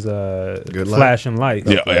Graduation is Flashing Lights.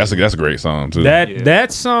 Yeah, that's a great song too.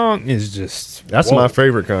 That song is just my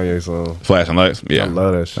favorite Kanye song. Flashing Lights. Yeah, I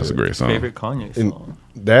love that shit. That's a great song. favorite Kanye song.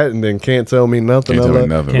 That and then Can't Tell Me Nothing. Can't Tell Me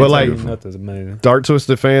Nothing. But like Nothing's amazing. Dark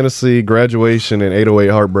Twisted Fantasy, Graduation, and 808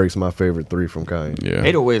 Heartbreaks my favorite three from Kanye. Yeah.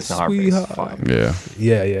 808s and Heartbreaks. is fire. Yeah.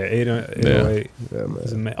 Yeah. 808.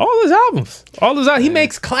 Is amazing. All his albums. He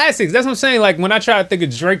makes classics. That's what I'm saying. Like when I try to think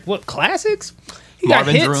of Drake, what classics? He got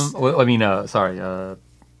Marvin's hits. Room. I mean, sorry.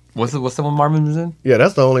 What's the one Marvin was in? Yeah,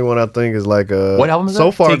 that's the only one I think is like what album is So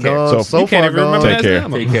that? Far Take Care. Gone. So you can't Far even remember Gone. that Take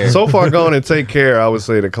album. Take Care. So Far Gone and Take Care, I would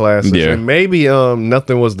say the classics. Yeah. And maybe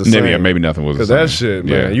Nothing Was the Same. Maybe Nothing Was the Because Same. that shit,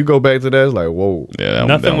 man, Yeah. you go back to that, it's like, whoa. Yeah,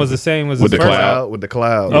 Nothing was the same. Was with his the first cloud. album. With the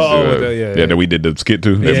cloud. Yeah. That we did the skit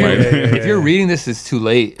too. Yeah, If you're reading this, it's too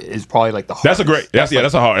late. It's probably like the hardest.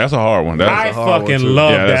 That's a hard one. I fucking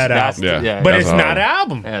love that album. Yeah, But that's it's a not hard an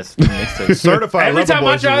album. Yeah, it's mixtape. Certified Every Lover time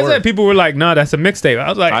I Boys tried is that, worse. people were like, "No, that's a mixtape." I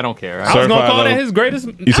was like, I don't care. I was gonna Certified call that Lover- his greatest.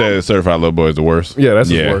 You said Certified Lover Boy is the worst. Yeah, that's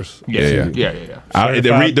his worst. Yeah. Yeah. The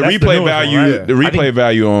Certified- that's replay the value, newest one, right? the replay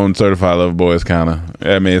value on Certified Lover Boy is kind of.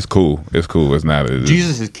 I mean, it's cool. It's cool. It's not.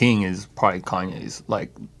 Jesus is King is probably Kanye's like.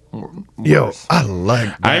 Yo, worst. I like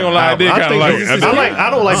that. I ain't gonna lie, I did album. kinda like think it. I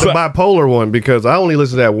don't like the bipolar one because I only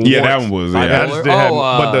listened to that one. Yeah, that once. one was. I Yeah, just didn't have,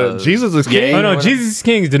 but the Jesus is King. Oh no, Jesus is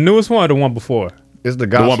King is the newest one or the one before? Is the the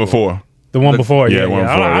gospel. one before. The one before, yeah, one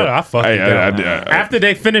before, yeah. I fucked Hey, with that one. After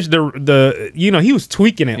they finished the he was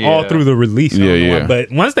tweaking it all through the release. I don't know why.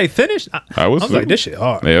 But once they finished, I was like, this shit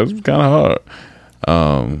hard. Yeah, it was kind of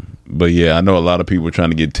hard. But yeah, I know a lot of people were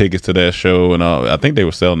trying to get tickets to that show, and I think they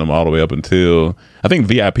were selling them all the way up until I think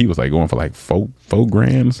VIP was like going for like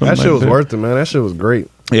 $4,000 or something. That shit like was worth it, man. That shit was great.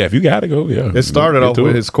 Yeah, if you got to go, yeah. It started off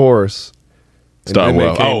with his chorus. And then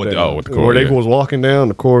they came with the chorus. where they was walking down,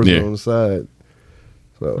 the chorus Yeah. was on the side.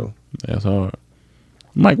 So that's hard.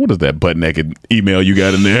 Mike, what is that butt naked email you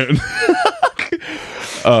got in there?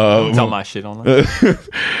 Don't tell my shit on that.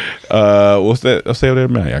 What's that? I'll say over there,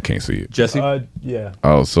 man. I can't see it. Jesse. Yeah.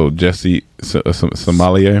 Oh, so Jesse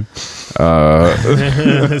Somalia,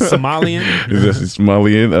 Somalian. Jesse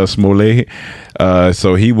Somalian, Smollett.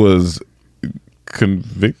 So he was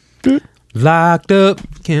convicted. Locked up,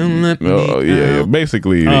 can't let me out.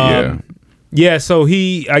 Basically, yeah. Yeah, so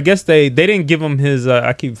I guess they didn't give him his,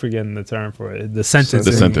 I keep forgetting the term for it, the sentence.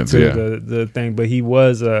 The thing, but he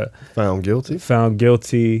was found guilty. Found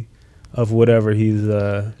guilty of whatever he's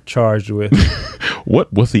charged with.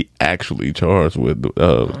 What was he actually charged with?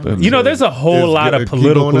 There's a whole lot of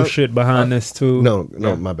political shit behind this too. No,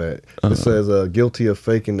 my bad. It says guilty of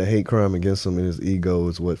faking the hate crime against him, and his ego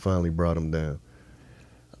is what finally brought him down.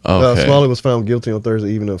 Okay. Smalley was found guilty on Thursday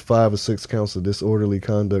evening of 5 or 6 counts of disorderly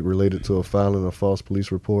conduct related to a filing of false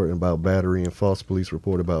police report about battery and false police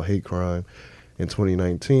report about hate crime in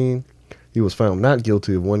 2019. He was found not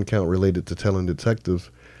guilty of 1 count related to telling detectives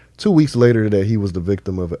 2 weeks later that he was the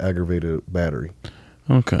victim of aggravated battery.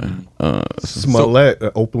 Okay. Smollett,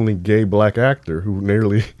 an openly gay black actor who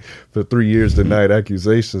nearly for 3 years denied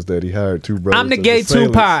accusations that he hired 2 brothers. I'm the gay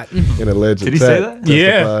Tupac. In alleged Did he say that?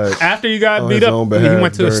 Yeah. After you got beat up, he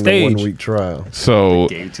went to a stage. 1 week trial. So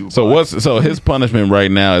his punishment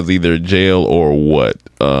right now is either jail or what?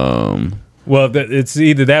 Well, it's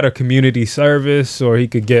either that or community service, or he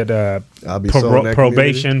could get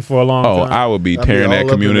probation for a long time. I would be tearing that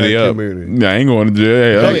community up. Yeah, I ain't going to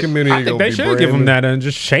jail. I think they should give him that and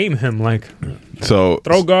just shame him, like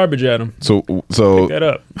throw garbage at him. So pick that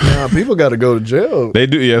up. Nah, people got to go to jail. They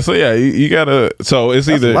do, yeah. So yeah, you gotta. So it's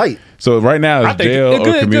either light. So right now it's jail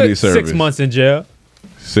or community service. 6 months in jail.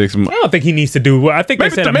 6 months. I don't think he needs to do. I think they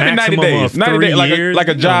said a maximum 90 days. of 3 years, like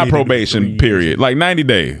a job probation period, like 90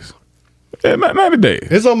 days. Yeah, 90 days.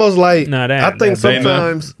 It's almost like I think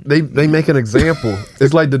sometimes they make an example.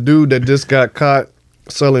 It's like the dude that just got caught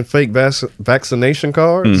selling fake vaccination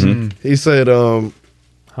cards. Mm-hmm. He said,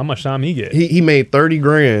 how much time he get? He made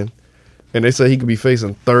 $30,000, and they said he could be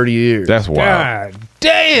facing 30 years. That's wild. God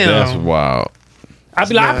damn. That's wild. I'd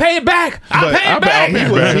be like, I pay it back. I pay it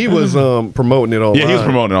back. He was promoting it online. Yeah, he was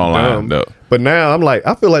promoting it online though. But now I'm like,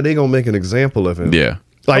 I feel like they're gonna make an example of him. Yeah,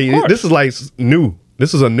 like this is like new.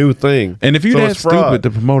 This is a new thing. And if you're that stupid to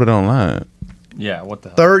promote it online, yeah, what the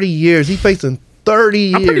hell? 30 years. He facing 30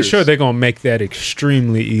 years. I'm pretty sure they're gonna make that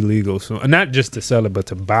extremely illegal. So not just to sell it, but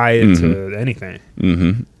to buy it, to anything.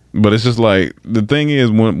 Mm-hmm. But it's just like the thing is,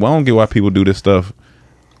 I don't get why people do this stuff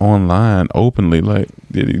online openly. Like,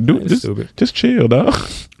 just chill, dog.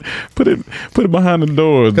 put it behind the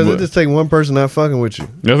doors. Because it just take one person not fucking with you.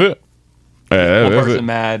 That's it. One person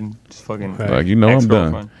mad, just fucking. Like, I'm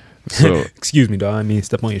done. So excuse me, dog. I mean,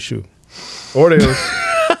 step on your shoe. Or they'll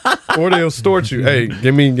extort you. Hey,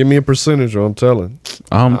 give me a percentage, or I'm telling.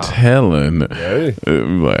 Hey.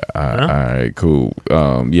 Like, all right, cool.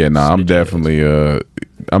 I'm definitely. I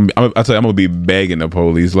tell you, I'm gonna be begging the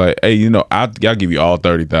police. Like, hey, I'll give you all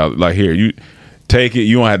 30,000. Like, here, you take it.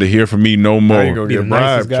 You don't have to hear from me no more. Now you gonna get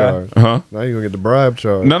bribe charge, huh? Now you gonna get the bribe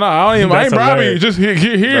charge. No, I ain't bribing you. Just here.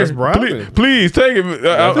 That's bribing. Please take it.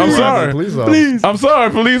 I'm sorry. Please, I'm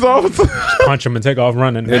sorry, police officer. Punch him and take off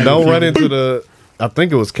running. And don't run into the. I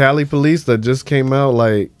think it was Cali police that just came out,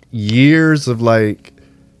 like years of like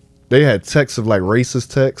they had texts of like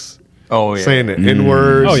racist texts. Oh yeah, saying the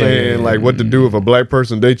N-word, saying like what to do if a black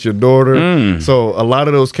person dates your daughter. So a lot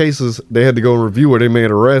of those cases they had to go and review where they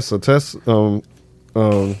made arrests or test.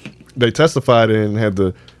 They testified and had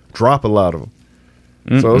to drop a lot of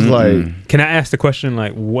them. So it's like, can I ask the question?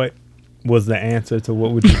 Like, what was the answer to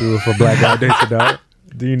what would you do if a black guy dates your daughter?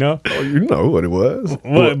 Do you know? Oh, you know what it was.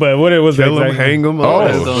 But what it was? Kill him, hang him.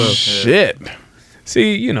 Oh shit.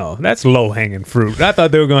 See, that's low-hanging fruit. I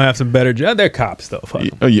thought they were going to have some better jobs. They're cops, though.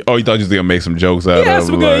 You thought you were just going to make some jokes out of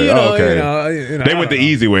them? Okay. They went the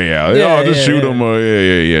easy way out. Just shoot them.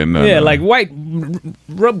 Or, no. Like white,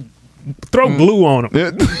 throw glue on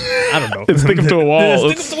them. I don't know. Stick them to a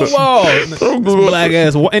wall. Stick them to a wall. Throw glue. Black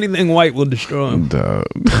ass. Anything white will destroy them.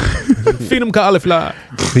 Feed them cauliflower.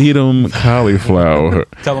 Feed them cauliflower.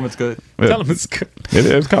 Tell them it's good. Tell them it's good.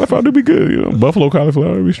 Cauliflower do be good. Buffalo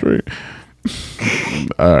cauliflower would be straight.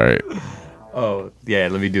 All right. Oh yeah,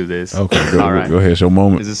 let me do this. Okay, all right. Go ahead, show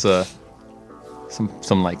moment. Is this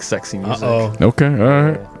some like sexy music? Okay,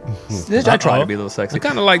 all right. I try to be a little sexy. I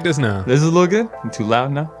kind of like this now. This is a little good. I'm too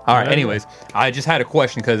loud now. All right. Anyways, I just had a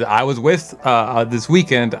question because I was with this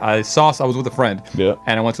weekend. I was with a friend. Yeah.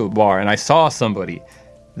 And I went to a bar and I saw somebody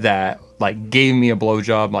that like gave me a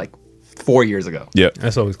blowjob like 4 years ago. Yep.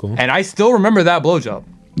 That's always cool. And I still remember that blowjob.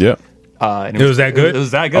 Yep. And it was that good? It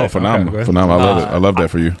was that good. Oh, phenomenal. Okay. Phenomenal. I love it. I love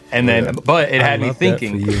that for you. And then, but it had me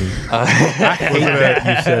thinking. I hate that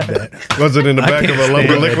you said that. Was it in the back of a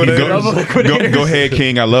lumber liquidator? Go ahead,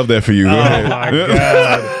 King. I love that for you. Go ahead. My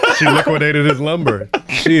God. She liquidated his lumber.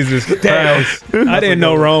 Jesus Christ. I didn't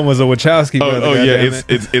know Rome was a Wachowski brother. Oh yeah,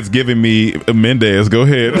 it's giving me Mendez. Go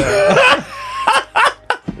ahead.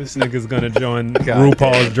 This nigga's gonna join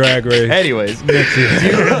RuPaul's Drag Race. Anyways,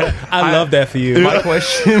 I love that for you.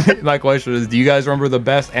 My question is: do you guys remember the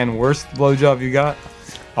best and worst blowjob you got?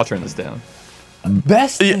 I'll turn this down.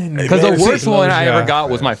 Best, because the worst one I ever got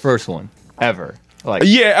was my first one ever. Like,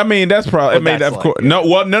 yeah, I mean that's probably. I mean, that's of course. No,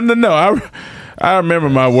 well, no. I remember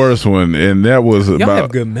my worst one, and that was Y'all about.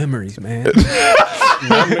 have good memories, man.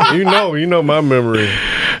 you know my memory.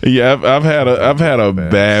 Yeah, I've had a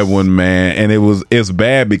bad one, man, and it's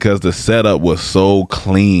bad because the setup was so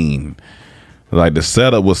clean. Like the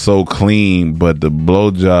setup was so clean, but the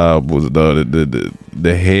blowjob was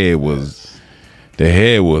the head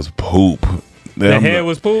was poop. The head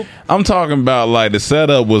was poop? I'm talking about like the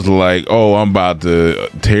setup was like, oh, I'm about to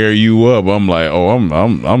tear you up. I'm like, oh,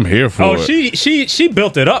 I'm here for it. She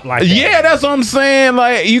built it up like that. Yeah, that's what I'm saying.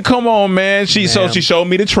 Like, you come on, man. So she showed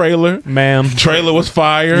me the trailer. Ma'am. Trailer was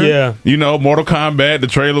fire. Yeah. You know, Mortal Kombat, the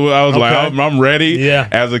trailer, I was like, I'm ready. Yeah.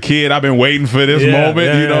 As a kid, I've been waiting for this moment.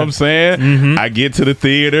 Yeah, you know what I'm saying? I get to the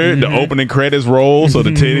theater, the opening credits roll, so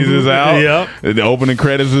the titties is out. Yep. The opening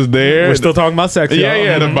credits is there. We're still talking about sex, y'all.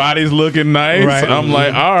 Yeah, the body's looking nice. Right. I'm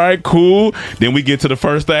like, all right, cool. Then we get to the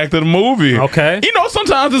first act of the movie. Okay. You know,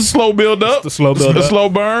 sometimes it's a slow build up. It's a slow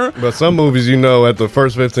burn. But some movies, you know, at the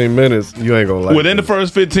first 15 minutes, you ain't gonna like Within the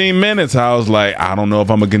first 15 minutes, I was like, I don't know if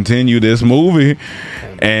I'm gonna continue this movie.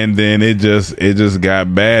 And then it just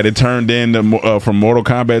got bad. It turned into from Mortal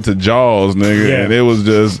Kombat to Jaws, nigga. Yeah. And it was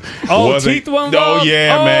just teeth won't Oh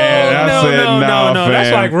yeah, man. I said no, fam.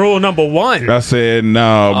 That's like rule number 1. I said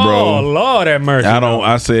no, bro. Oh Lord have mercy.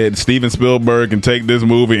 I said Steven Spielberg can take this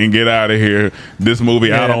movie and get out of here. This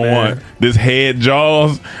movie I don't want. This head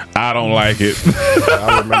Jaws, I don't like it.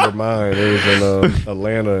 I remember mine. It was in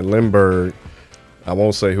Atlanta and Lindbergh. I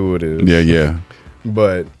won't say who it is. Yeah.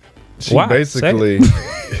 But she basically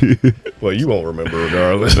well, you won't remember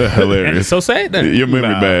regardless. Hilarious. So say it then. Your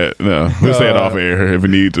memory bad. No. We'll say it off air if we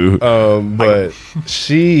need to. But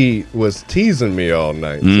she was teasing me all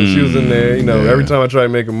night. So she was in there, you know, every time I tried to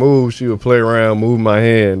make a move, she would play around, move my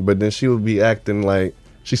hand, but then she would be acting like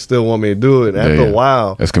she still want me to do it. And after a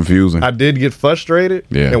while, that's confusing. I did get frustrated.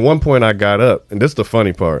 Yeah. At one point I got up, and this is the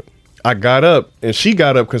funny part. I got up, and she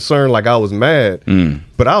got up concerned like I was mad.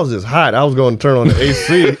 But I was just hot. I was going to turn on the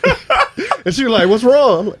AC. And she was like, what's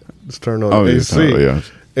wrong? I'm like, let's turn on the AC.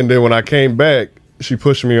 And then when I came back, she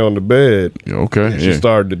pushed me on the bed. Okay. And she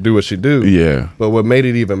started to do what she do. Yeah. But what made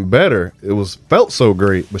it even better, it felt so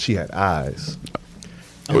great, but she had eyes.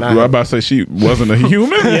 I was about to say she wasn't a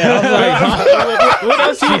human. Yeah, I was like, what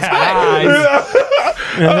else she had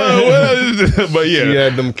but yeah, she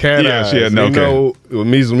had them cat eyes. She had no. You know,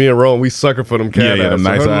 me and Rowan, we sucker for them cat eyes. Them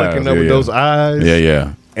nice her eyes. Looking up with those eyes.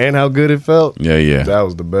 Yeah. And how good it felt. Yeah. That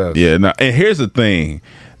was the best. Yeah. Now, and here's the thing: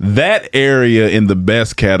 that area in the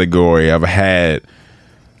best category I've had.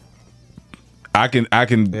 I can.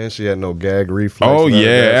 And she had no gag reflex. Oh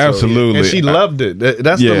yeah, absolutely. And she loved it.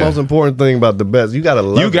 That's the most important thing about the best. You gotta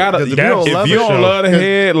love it. If you don't love the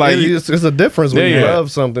head, like it's a difference when you love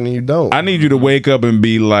something and you don't. I need you to wake up and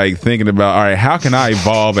be like thinking about, all right, how can I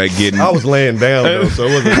evolve at getting? I was laying down though, so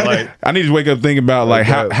it wasn't like. I need you to wake up thinking about like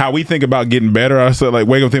how we think about getting better. I said like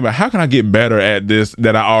wake up thinking about how can I get better at this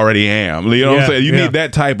that I already am. You know what I'm saying? You need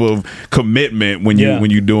that type of commitment when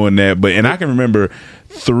you're doing that. But I can remember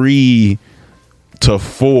 3 to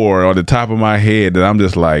 4 on the top of my head that I'm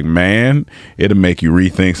just like, man, it'll make you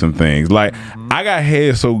rethink some things. Like I got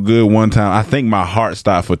head so good one time, I think my heart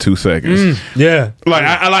stopped for 2 seconds. Yeah, like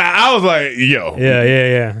I was like, yo,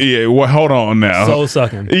 yeah. Well, hold on now, soul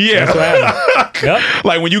sucking. Yeah, that's what happened. Yep.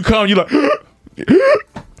 Like when you come, you like.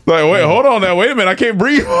 Like, wait, hold on now. Wait a minute. I can't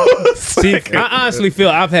breathe. See, I honestly feel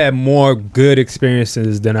I've had more good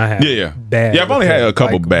experiences than I have bad. Yeah, I've only had a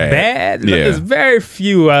couple bad. Bad? Yeah. There's very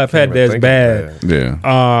few I've had that's bad.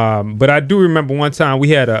 Yeah. But I do remember one time we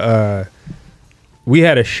had a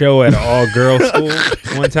show at an all-girls school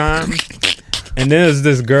one time. And there was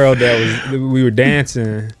this girl we were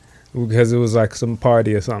dancing because it was like some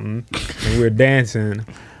party or something. And we were dancing.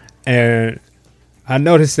 And I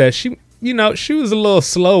noticed that she was a little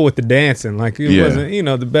slow with the dancing. Like it wasn't,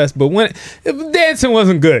 the best. But dancing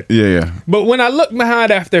wasn't good. Yeah. But when I look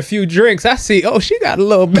behind after a few drinks, I see, she got a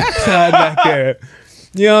little backside back there.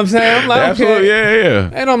 You know what I'm saying? I'm like, absolutely,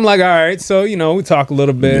 yeah. And I'm like, all right. So, we talk a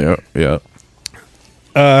little bit. Yeah.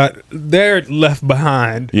 They're left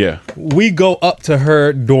behind. Yeah. We go up to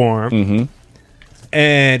her dorm.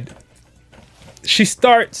 And she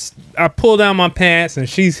starts, I pull down my pants and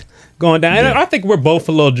she's going down. And I think we're both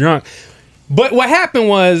a little drunk. But what happened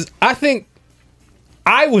was, I think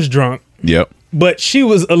I was drunk. Yep. But she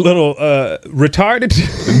was a little retarded.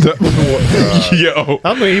 Yo.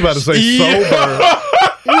 I mean, he about to say sober.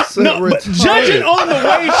 No, but judging on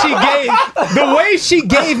the way she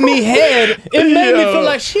gave me head, it made me feel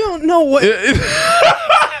like she don't know what.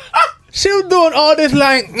 She was doing all this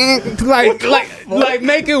like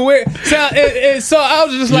making weird sound. So I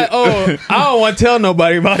was just like, oh, I don't want to tell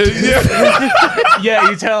nobody about this. Yeah,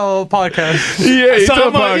 you tell podcast. Yeah, you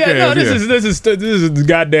tell podcast. Yeah, no, this is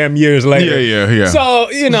goddamn years later. Yeah. So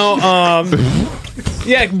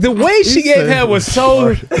yeah, the way she gave head was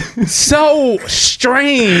so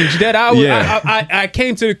strange that I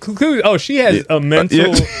came to the conclusion. Oh, she has a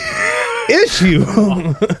mental issue.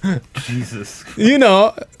 Jesus.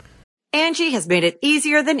 Angie has made it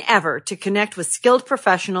easier than ever to connect with skilled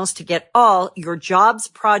professionals to get all your jobs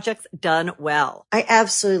projects done well. I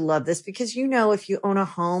absolutely love this because, if you own a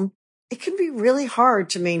home, it can be really hard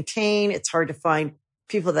to maintain. It's hard to find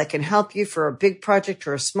people that can help you for a big project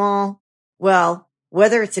or a small. Well,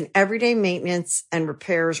 whether it's in everyday maintenance and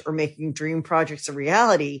repairs or making dream projects a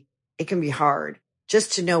reality, it can be hard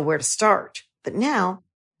just to know where to start. But now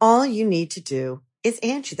all you need to do is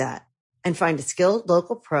Angie that and find a skilled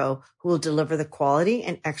local pro who will deliver the quality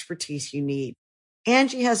and expertise you need.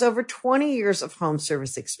 Angie has over 20 years of home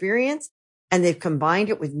service experience, and they've combined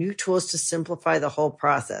it with new tools to simplify the whole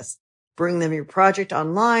process. Bring them your project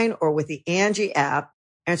online or with the Angie app,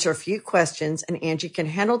 answer a few questions, and Angie can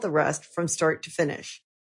handle the rest from start to finish.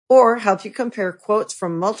 Or help you compare quotes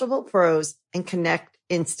from multiple pros and connect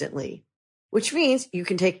instantly, which means you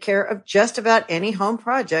can take care of just about any home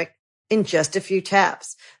project in just a few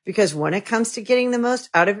taps. Because when it comes to getting the most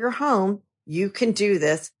out of your home, you can do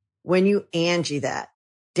this when you Angie that.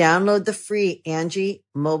 Download the free Angie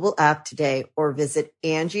mobile app today or visit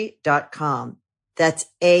Angie.com. That's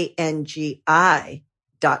ANGI.com.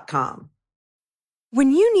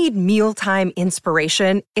 When you need mealtime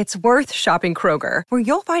inspiration, it's worth shopping Kroger, where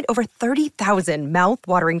you'll find over 30,000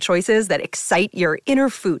 mouth-watering choices that excite your inner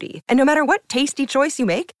foodie. And no matter what tasty choice you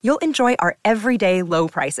make, you'll enjoy our everyday low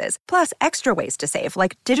prices, plus extra ways to save,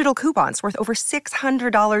 like digital coupons worth over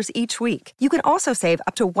 $600 each week. You can also save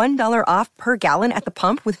up to $1 off per gallon at the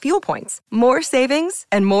pump with fuel points. More savings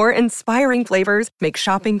and more inspiring flavors make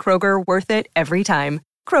shopping Kroger worth it every time.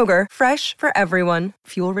 Kroger, fresh for everyone.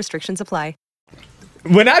 Fuel restrictions apply.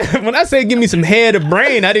 When I say give me some head of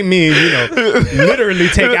brain, I didn't mean, literally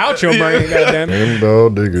take out your brain, goddamn.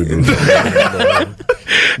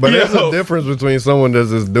 But there's a difference between someone that's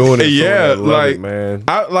just doing it. Yeah, like man.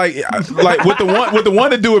 I like with the one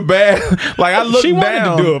to do it bad. Like I looked she wanted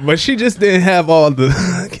down. to do it, but she just didn't have all the.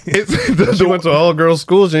 She went to all girls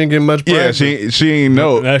school. She didn't get much practice. Yeah, she ain't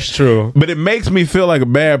know. That's true. But it makes me feel like a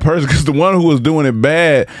bad person because the one who was doing it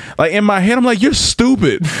bad, like in my head, I'm like, you're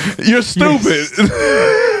stupid. You're stupid.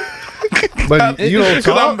 But you don't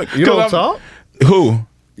talk. You don't talk. Who?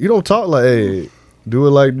 You don't talk like, hey, do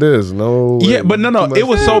it like this. No. Yeah, but no. It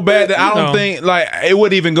was so bad that I don't think like it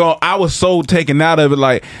would even go. I was so taken out of it.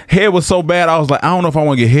 Like head was so bad. I was like, I don't know if I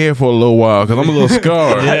want to get hair for a little while because I'm a little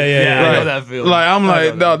scarred. Yeah. I know that feeling. Like I'm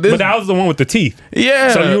like, no. This, but that was the one with the teeth.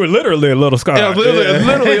 Yeah. So you were literally a little scarred. Yeah,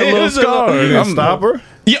 literally a little scarred. You didn't stop her?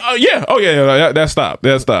 Yeah. Oh yeah. That stopped.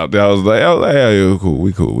 I was like, hey,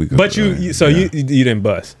 we cool. But you didn't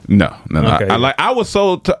bust. No. Okay. I was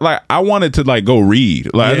so I wanted to like go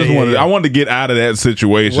read. Like I wanted to get out of that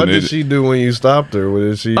situation. What did she do when you stopped her? What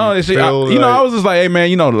did she? I was just like, hey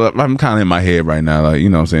man, I'm kind of in my head right now. Like, you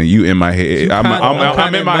know what I'm saying? You in my head.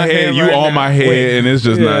 I'm in my head. You on my head, and it's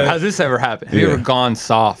just not. Has this ever happened? Have you ever gone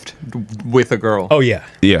soft with a girl? Oh yeah.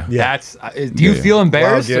 That's. Do you feel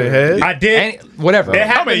embarrassed? I did.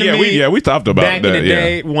 Whatever. We talked about back in the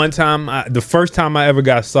day. One time, the first time I ever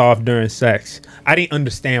got soft during sex, I didn't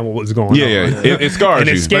understand what was going on. It scarred and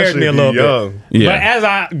you. it scared me a little bit. But as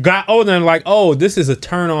I got older and like, oh, this is a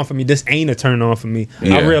turn on for me. This ain't a turn on for me.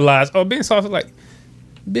 I realized, being soft is like,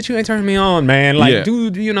 bitch, you ain't turning me on, man. Like,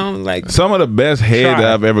 dude, like some of the best head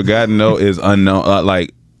that I've ever gotten though is unknown,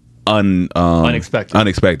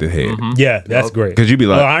 unexpected head. Mm-hmm. Yeah, that's great. Because you be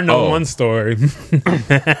like, I know one story.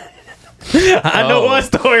 I know one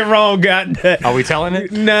story wrong. Got that. Are we telling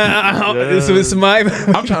it? Nah, it's my.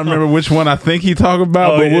 I'm trying to remember which one I think he talking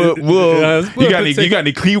about. But you got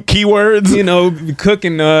any keywords?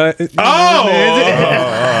 Cooking. I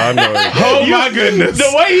know. Oh my goodness!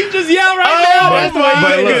 The way he just yelled right now. That's why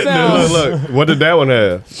he sounds. Look, what did that one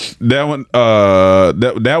have? That one.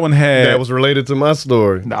 That one had. That was related to my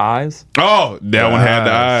story. The eyes. Oh, that one had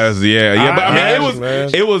the eyes. Yeah. But I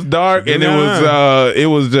mean, it was dark and it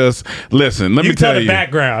was just Listen, let me tell you.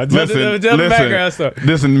 Background. Listen, tell the background stuff.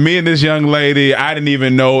 Listen, me and this young lady, I didn't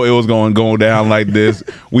even know it was going to go down like this.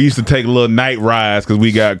 We used to take little night rides because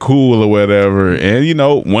we got cool or whatever. And, you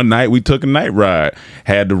know, one night we took a night ride.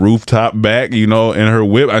 Had the rooftop back, you know, in her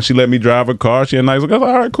whip. She let me drive her car. She had a nice look. I was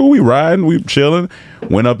like, all right, cool. We riding. We chilling.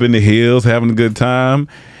 Went up in the hills, having a good time.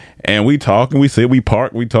 And we talking, we sit, we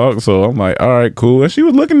park, we talk. So I'm like, all right, cool. And she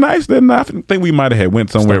was looking nice. Then I think we might have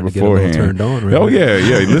went somewhere beforehand. Turned on, right? Oh yeah.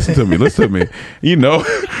 Listen to me. You know.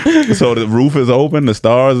 So the roof is open, the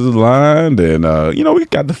stars is lined, and you know, we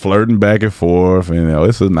got the flirting back and forth, and you know,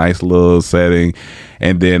 it's a nice little setting.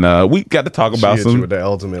 And then we got to talk about some with the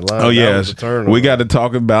ultimate line. Oh yeah, we got to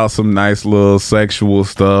talk about some nice little sexual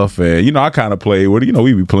stuff, and you know, I kind of played with it. You know,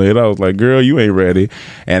 we be playing. I was like, "Girl, you ain't ready."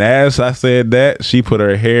 And as I said that, she put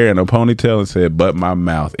her hair in a ponytail and said, "But my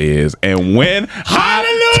mouth is." And when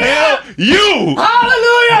I tell you,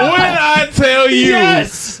 hallelujah, when I tell you,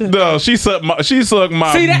 yes, no, she sucked my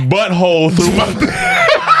butthole through my.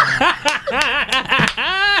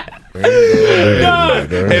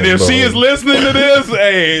 And if she is listening to this,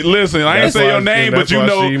 hey, listen, I ain't say your name, but you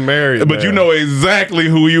know, you know exactly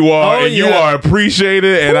who you are, and you are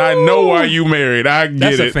appreciated, and I know why you married. I get it.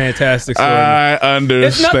 That's a fantastic story. I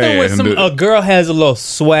understand. It's nothing when a girl has a little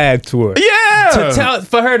swag to her. Yeah,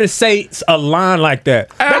 for her to say a line like that.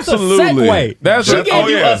 Absolutely. That's a segue. She gave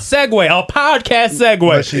you a segue, a podcast segue.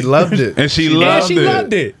 But she loved it, and she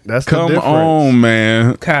loved it. That's come on,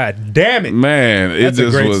 man. God damn it, man. That's it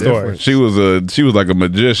just a great was. Story. She was like a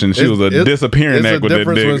magician. She was a disappearing act with that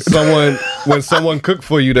dick. When someone cook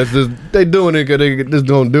for you, that's just they doing it because they just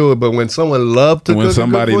don't do it. But when someone love to, when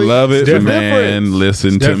somebody love it, man,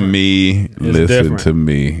 listen to me. Listen to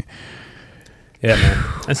me. Yeah, man,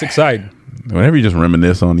 that's exciting. Whenever you just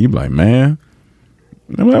reminisce on it, you be like, man,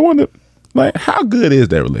 I wonder, like, how good is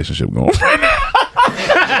that relationship going?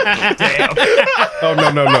 Oh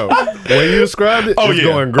no! When you described it, it's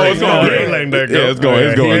going great. It's going great. It's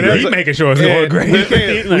going great. He's making sure it's going great.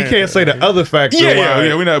 We can't say the other factor.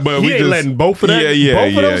 Yeah. We not, but he we ain't just letting both of them.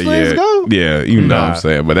 Both of those things go. Yeah, you know what I'm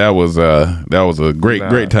saying. But that was a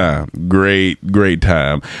great time. Great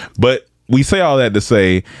time. But we say all that to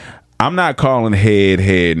say, I'm not calling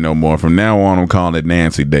head no more. From now on, I'm calling it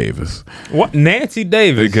Nancy Davis. What? Nancy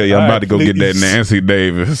Davis? Because I'm about to go get that Nancy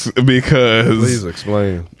Davis. Because please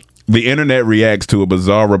explain. The internet reacts to a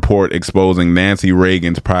bizarre report exposing Nancy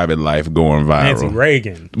Reagan's private life going viral. Nancy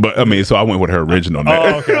Reagan. But I mean, so I went with her original name.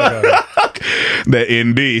 Oh, okay. That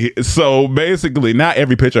ND. So basically, not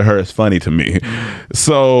every picture of her is funny to me.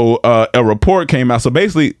 So a report came out. So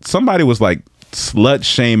basically, somebody was like slut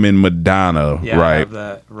shaming Madonna, yeah, right? I have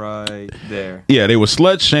that right there. Yeah, they were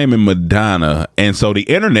slut shaming Madonna, and so the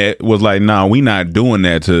internet was like, "Nah, we not doing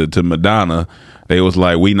that to Madonna." They was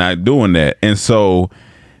like, "We not doing that," and so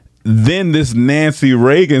then this Nancy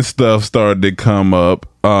Reagan stuff started to come up,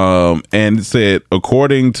 and it said,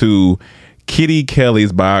 according to Kitty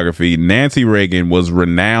Kelly's biography, Nancy Reagan was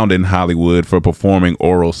renowned in Hollywood for performing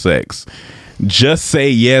oral sex. Just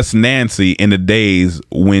Say Yes Nancy, in the days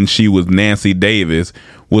when she was Nancy Davis,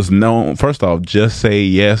 was known, first off, Just Say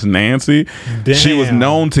Yes Nancy. Damn. She was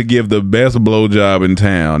known to give the best blowjob in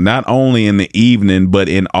town, not only in the evening, but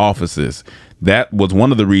in offices. That was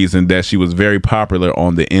one of the reasons that she was very popular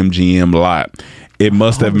on the MGM lot. It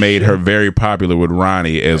must have made her very popular with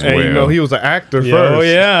Ronnie as well. You know, he was an actor first. Oh,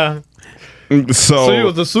 yeah. So she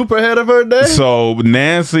was the superhead of her day. So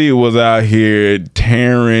Nancy was out here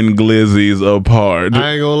tearing glizzies apart.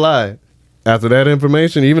 I ain't gonna lie. After that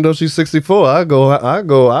information, even though she's 64, I don't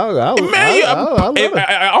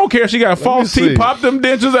care if she got false teeth, pop them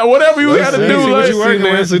dentures, or whatever you got to do.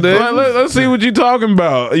 Let's see what you're talking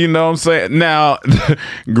about. You know what I'm saying? Now,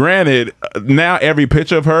 granted, now every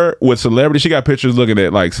picture of her with celebrity, she got pictures looking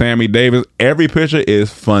at like Sammy Davis. Every picture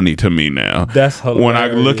is funny to me now. That's hilarious. When I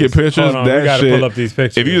look at pictures, we gotta pull up these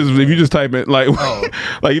pictures. If you just type in like,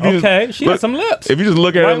 like if you she got some lips. If you just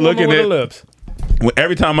look at her, looking at lips.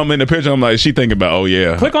 Every time I'm in the picture, I'm like, she thinking about, oh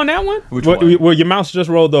yeah. Click on that one. Which one? Where your mouse just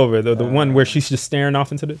rolled over. The one where she's just staring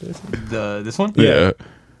off into the distance. This one? Yeah.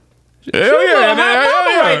 Hell yeah,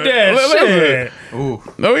 right there. Shit. Ooh.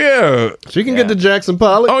 Oh yeah. She can get the Jackson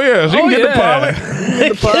Pollock. Oh yeah, she can get the Pollock.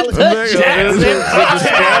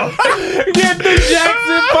 Get the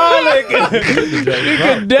Jackson Pollock. You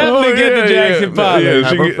can definitely get the Jackson Pollock. Yeah,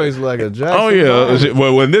 her face like a Jackson. Oh yeah.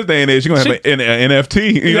 Well, in this day and age, she's gonna have an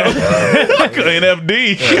NFT. You know, like an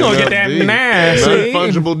NFD. She gonna get that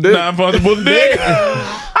non-fungible dick. Non-fungible dick.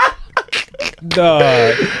 Dog.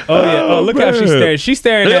 Oh yeah. Oh, look how she's staring. She's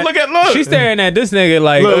staring at. Look. She's staring at this nigga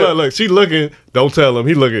like. Look. She looking. Don't tell him.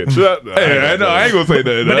 He looking. Hey, no, I ain't gonna say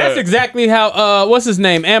that. But that's exactly how. What's his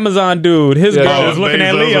name? Amazon dude. His girl was looking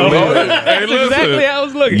at Leo. That's exactly how I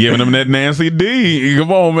was looking. Giving him that Nancy D.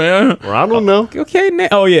 Come on, man. Well, I don't know. Okay.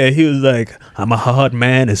 Oh yeah. He was like, I'm a hard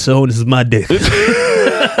man, and so is my dick.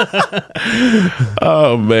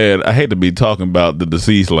 Oh man, I hate to be talking about the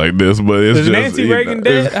deceased like this, but it's is just Nancy Reagan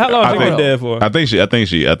dead? How long has she been dead for? I think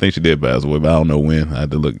she did pass away, but I don't know when. I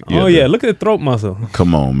had to look. Oh yeah, look at the throat muscle.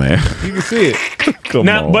 Come on, man. You can see it. Come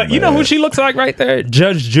on, but you know who she looks like right there?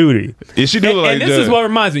 Judge Judy. Is she do like? And this is what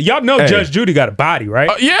reminds me. Y'all know Judge Judy got a body, right?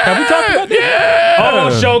 Yeah. Have we talked about that? Yeah.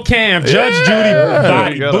 Oh, show cam. Judge Judy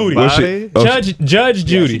body booty. Judge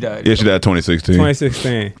Judy. Yeah, she died 2016.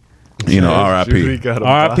 2016. You know, R.I.P.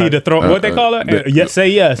 R.I.P. to throw. What they call her? Yes, say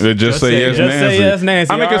yes. Just say yes, Just Nancy. say yes,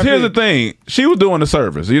 Nancy. I mean, because here's the thing: she was doing the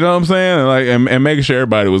service. You know what I'm saying? Like, and making sure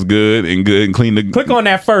everybody was good and clean. Click on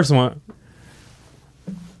that first one.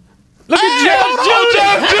 Look at Judge Judy.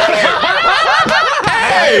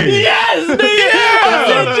 Hey, yes, nigga.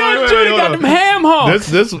 Judge Judy got them ham hocks.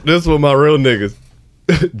 This was my real niggas.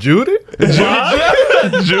 Judy?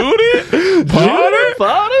 Judy?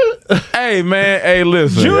 Potter? Hey, man. Hey,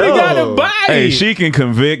 listen. Judy got a body. Hey, she can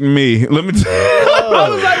convict me. Let me tell you. I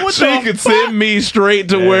was like, what she can send me straight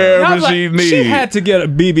to wherever she needs. She had to get a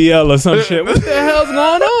BBL or some shit. What the hell's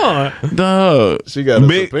going on? Dog. She got a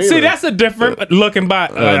subpoena. See, that's a different looking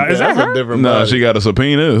body. Is that her? A different no, body. she got a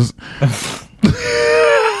subpoenas.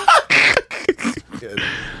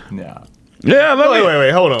 Yeah. Yeah, wait,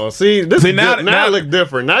 hold on. See, now it look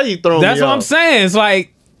different. Now you throwing That's me what off. I'm saying. It's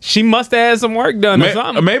like she must have had some work done or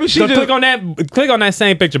something. Maybe she just click on that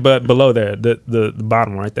same picture, but below there, the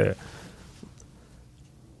bottom right there.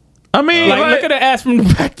 I mean, like look at the ass from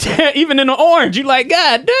the back there, even in the orange. You like,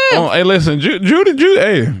 God damn. Oh, hey, listen, Judy.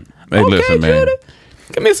 Hey, okay, listen, man. Judy.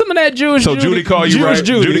 Give me some of that Jewish. So Judy call you right.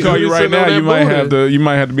 Judy call you right now. You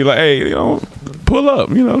might have to be like, hey, you know, pull up.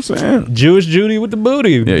 You know what I'm saying? Jewish Judy with the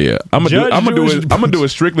booty. Yeah. I'm gonna do it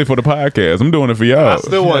strictly for the podcast. I'm doing it for y'all. I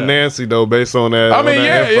still want Nancy though, based on that. I mean,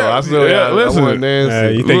 I still listen. I want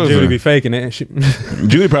Nancy. You think Judy be faking it?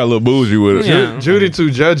 Judy probably a little bougie with it. Yeah. Judy too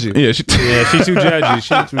judgy. Yeah, she too judgy.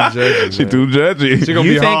 She too judgy. She gonna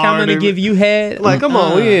you be think hard I'm gonna give you head? Like, come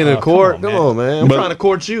on, we in a court. Come on, man. I'm trying to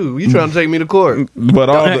court you. You trying to take me to court?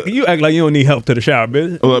 But you act like you don't need help to the shower,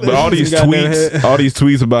 bitch. But all these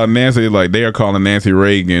tweets about Nancy, like they are calling Nancy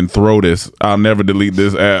Reagan throatus. I'll never delete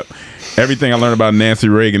this app. Everything I learned about Nancy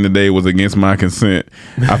Reagan today was against my consent.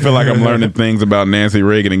 I feel like I'm learning things about Nancy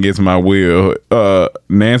Reagan against my will.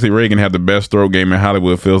 Nancy Reagan had the best throat game in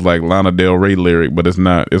Hollywood. Feels like Lana Del Rey lyric, but it's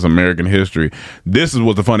not. It's American history. This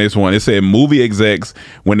was the funniest one. It said movie execs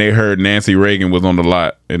when they heard Nancy Reagan was on the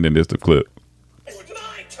lot, and then there's the clip.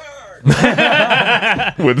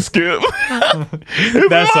 With Skip.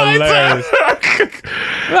 That's hilarious.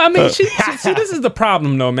 Well, I mean, see, this is the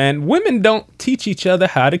problem, though, man. Women don't teach each other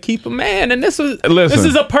how to keep a man, and this is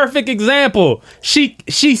a perfect example. She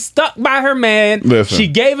stuck by her man. Listen. She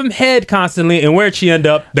gave him head constantly, and where'd she end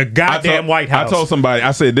up? The goddamn White House. I told somebody. I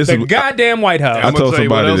said this the is goddamn White House. I told somebody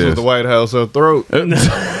what else this. was the White House her throat. That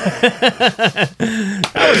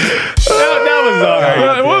was all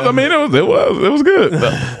right. It was good.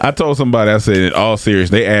 I told somebody, I said, in all serious,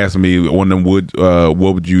 they asked me one of them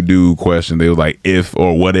what would you do question. They was like, if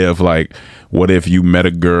or what if, like, what if you met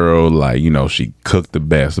a girl, like, you know, she cooked the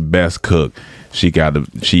best cook. She's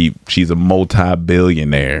a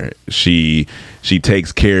multi-billionaire. She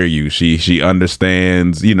takes care of you. She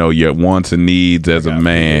understands, you know, your wants and needs as a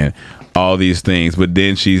man, all these things. But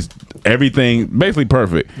then she's everything basically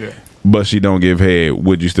perfect. Yeah. But she don't give head.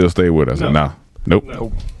 Would you still stay with her? I said, nah. Nope.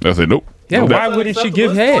 I said, nope. Yeah, why wouldn't she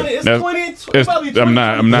give head? I'm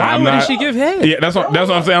not. Why wouldn't she give head? Yeah, that's what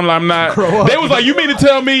I'm saying. I'm not. They was like, you mean to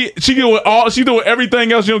tell me she doing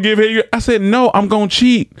everything else, she don't give head? I said, no, I'm gonna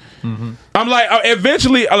cheat. Mm-hmm. I'm like,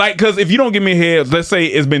 eventually, like, because if you don't give me head, let's say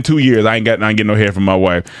it's been 2 years, I ain't getting no head from my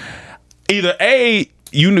wife. Either A,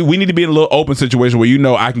 we need to be in a little open situation where, you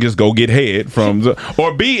know, I can just go get head from,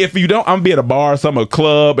 or B, if you don't, I'm gonna be at a bar, a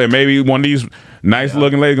club, and maybe one of these nice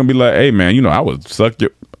looking ladies gonna be like, hey man, you know, I would suck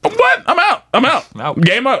your. What? I'm out.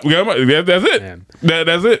 Game up. Yeah, that's it.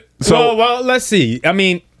 That's it. So well, let's see. I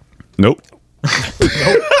mean, nope.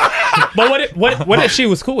 But what if she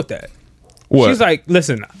was cool with that? What? She's like,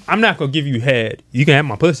 listen, I'm not gonna give you head. You can have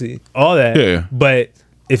my pussy, all that. Yeah. But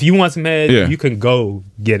If you want some head, Yeah. you can go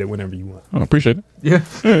get it whenever you want. I appreciate it. Yeah.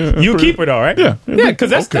 You keep it, all right? Yeah. Because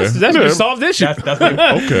that's Yeah. what solves this shit. That's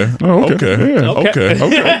Okay. Yeah.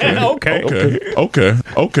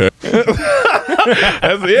 Okay.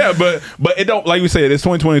 But it don't, like we said, it's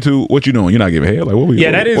 2022. What you doing? You're not giving head. Like what we?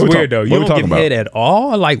 Yeah, that is what we weird though. You what we don't talking get head at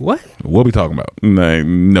all. Like what? What we talking about?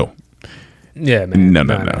 No. Yeah, man.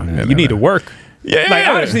 No. You need to work. Yeah, like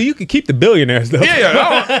honestly, you could keep the billionaires though.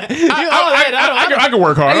 Yeah. I can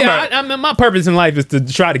work hard. Yeah, my purpose in life is to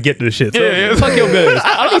try to get to the shit. So Yeah. fuck your billionaires.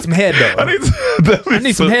 I need some head though. I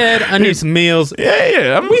need some head. I need some meals.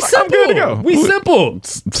 Yeah. I'm good to go. We simple.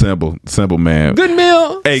 Simple, man. Good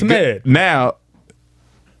meal. Hey, some head. now.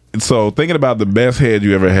 So thinking about the best head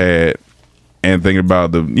you ever had, and thinking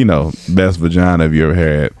about the best vagina you ever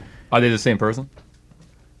had. Are they the same person?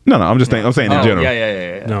 No. I'm just saying. I'm saying in general.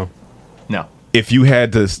 Yeah. No. If you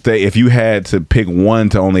had to pick one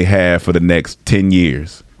to only have for the next 10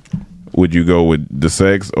 years, would you go with the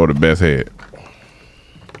sex or the best head?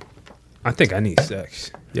 I think I need sex.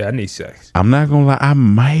 Yeah, I need sex. I'm not gonna lie. I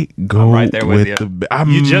might go right there with you.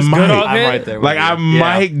 You just might, good off I'm it? right there with like you. I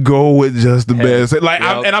might go with just the best. Like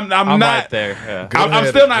Yep. I'm I'm not right there. Yeah. I'm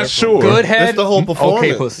still not sure. Good head. That's the whole performance.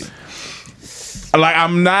 Okay, pussy. Like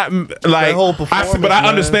I'm not like whole performance, but I man.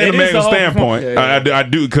 understand It the is man's the whole standpoint. performance. I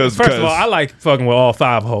do because First of all, I like fucking with all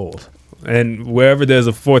 5 holes, and wherever there's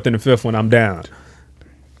a 4th and a 5th one, I'm down.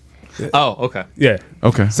 Oh, okay. Yeah.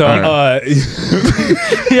 okay. So, All right.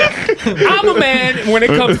 I'm a man. When it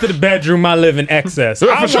comes to the bedroom, I live in excess.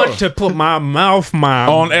 I want to put my mouth, my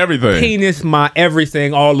on everything, penis, my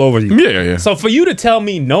everything, all over you. Yeah. So for you to tell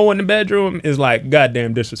me no in the bedroom is like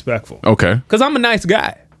goddamn disrespectful. Okay. Because I'm a nice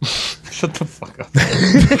guy. Shut the fuck up.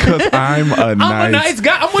 Because I'm a nice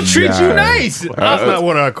guy. I'm gonna treat you nice. That's not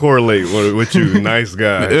what I correlate with you, nice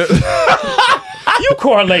guy. You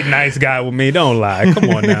correlate nice guy with me. Don't lie. Come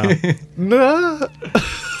on now. Nah.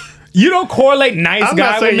 You don't correlate nice I'm guy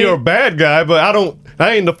not with saying me. you're a bad guy, but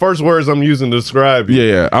that ain't the first words I'm using to describe you.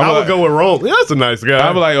 Yeah. I would go with Rome. Yeah, that's a nice guy.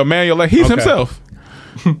 I'm like, Emmanuel, like he's himself.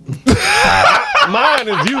 Mine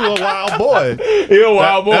is you a wild boy. You're a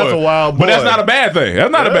wild boy. That's a wild boy. But that's not a bad thing.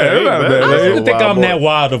 That's not a bad. That's not a bad I thing. don't think I'm that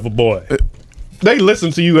wild of a boy. They listen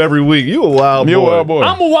to you every week. You a wild boy. You're a wild boy.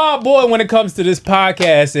 I'm a wild boy when it comes to this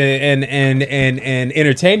podcast and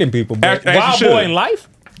entertaining people. But wild boy in life?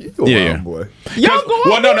 You a wild boy. Y'all go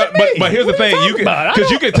Well, no. But here's the thing. You can because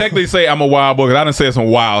you can technically say I'm a wild boy because I done said some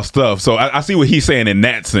wild stuff. So I see what he's saying in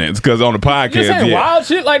that sense because on the podcast, You're saying wild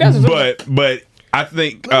shit like that's but I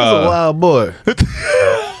think That's a wild boy.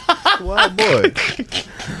 Wild boy.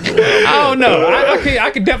 I don't know. I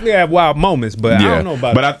could definitely have wild moments, but I don't know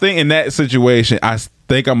about But I think in that situation, I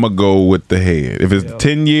think I'm gonna go with the head. If it's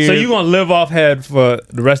 10 years, So you gonna live off head for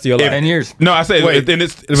the rest of your life? 10 years. No, I said Wait, and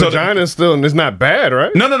it's the vagina is still, it's not bad,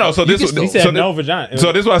 right? No. So this He said no vagina.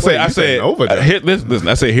 So this is what I say. Wait, I you said said, no vagina. listen.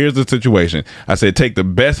 I said, here's the situation. I said, take the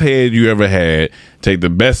best head you ever had. Take the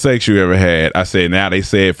best sex you ever had. I said, now they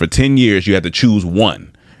said for 10 years you have to choose one.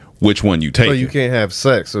 Which one you take? So you can't have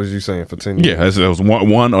sex, so as you saying, for 10 years. Yeah, that was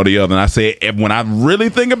one or the other. And I said, when I really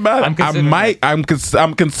think about it,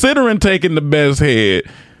 I'm considering taking the best head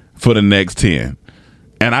for the next 10.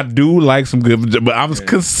 And I do like some good, but I was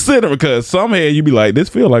considering because some head you be like, this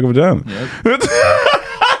feel like a vagina. Yep.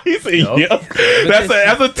 He said, yep.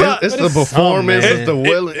 That's a tough. It's the performance. It's the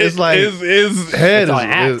will. It's like it's head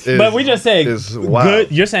it's but we just say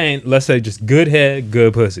good. You're saying let's say just good head,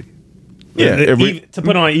 good pussy. Yeah, to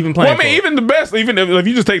put on an even playing. Well, I mean, even the best, even if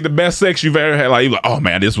you just take the best sex you've ever had, like you're like, oh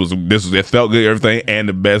man, this it felt good, everything, and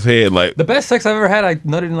the best head, like the best sex I've ever had, I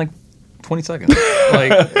nutted in like 20 seconds.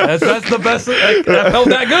 Like that's the best. Like, that felt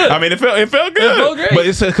that good. I mean, it felt good. It felt great. But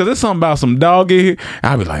it's because it's something about some doggy.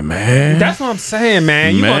 I'd be like, man, that's what I'm saying,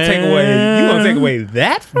 man. You gonna take away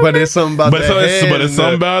that? From but it's something about but it's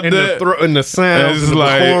something about the throat and the sound, and the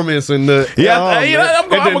performance, and the I'm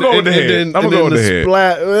gonna go with the head. I'm gonna go with the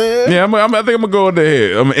head. Yeah, I think I'm gonna go with the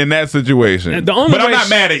head in that situation. But I'm not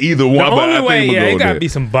mad at either one. The only way, it gotta be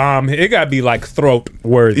some bomb. It gotta be like throat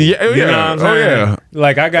worthy. Yeah, you know what I'm saying? Yeah.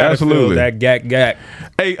 Like I gotta feel that gag.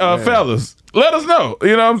 Hey, fellas, let us know. You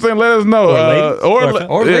know what I'm saying? Let us know.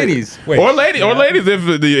 Or ladies. Or ladies.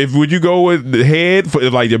 If would you go with the head for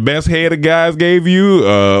like your best head the guys gave you,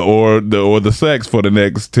 or the sex for the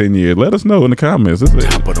next 10 years? Let us know in the comments.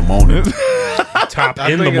 Top of the morning. Top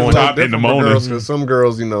in the morning. Because some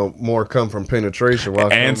girls, more come from penetration,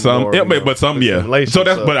 while and some, but some, yeah. So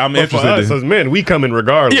that's, but I'm interested. For us as men, we come in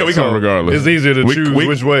regardless. Yeah, we come in regardless. It's easier to choose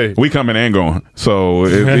which way. We come in and going. So,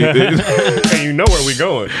 and you know where we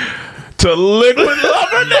going. To Liquid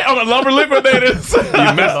Lovers. the Lumber Liquidators.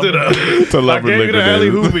 You messed it up. To Lumber I gave you the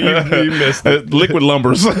alley-hoop, but you missed it. Liquid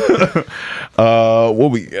Lumbers.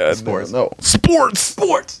 What we got? Sports. No.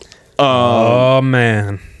 Sports. Oh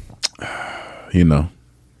man. You know,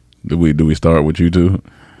 do we start with you two?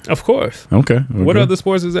 Of course. Okay. What other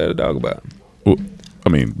sports is there to talk about? Well, I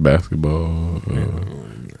mean, basketball,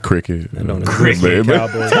 cricket. Cricket,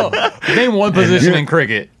 Cowboys. Name one position in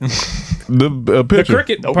cricket. The pitcher. The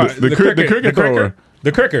cricket thrower.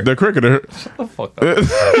 The cricket. The cricketer. Shut the fuck up.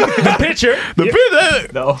 The pitcher. The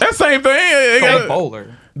pitcher. No. That same thing. The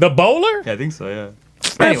bowler. The bowler? Yeah, I think so, yeah.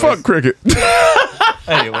 Man, fuck cricket.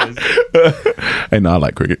 Anyways. Hey, no, I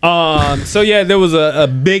like cricket. So yeah, there was a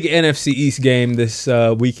big NFC East game this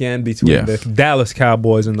weekend between the Dallas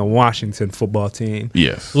Cowboys and the Washington football team.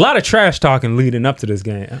 Yes. A lot of trash talking leading up to this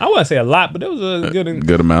game. I wouldn't say a lot, but there was a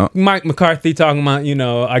good amount. Mike McCarthy talking about,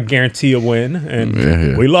 I guarantee a win,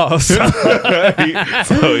 and we lost. And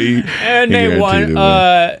they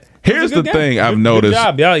won. Here's the thing I've noticed.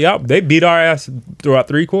 Good job. Yeah, they beat our ass throughout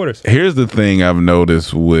 3 quarters. Here's the thing I've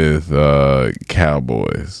noticed with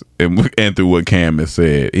Cowboys and through what Cam has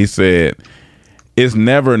said. He said it's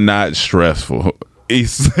never not stressful. He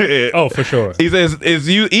said, "Oh, for sure." He says it's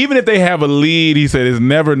you. Even if they have a lead, he said it's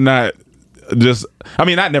never not. Just, I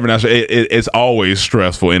mean, not never not. It's always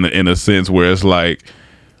stressful in a sense where it's like.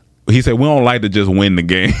 He said we don't like to just win the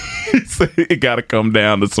game. It got to come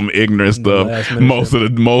down to some ignorant stuff most of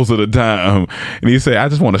the time. And he said I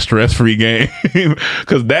just want a stress-free game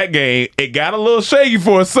because that game it got a little shaky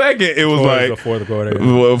for a second. It was like fourth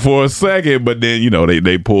quarter for a second, but then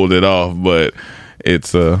they pulled it off. But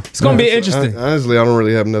it's gonna be interesting. Honestly, I don't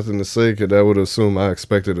really have nothing to say because that would assume I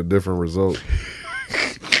expected a different result.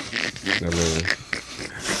 I mean,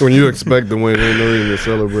 when you expect to win, ain't no reason to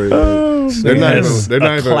celebrate. They're not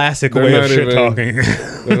even classic way of shit talking.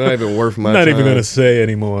 They're not even worth my time. Not even gonna say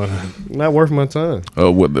anymore. Not worth my time.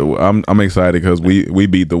 I'm excited because we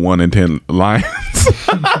beat the 1-10 Lions.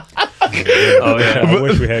 Oh yeah, I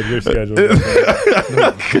wish we had your schedule.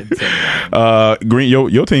 Green,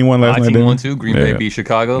 your team won last night. My team won too. Green Bay beat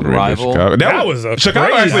Chicago, the rival. That was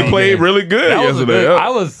Chicago actually played really good yesterday. I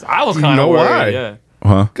was kind of worried. Why? Yeah.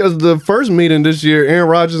 Because the first meeting this year, Aaron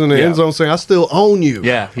Rodgers in the end zone saying, "I still own you."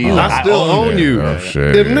 Yeah, I still own you. Oh,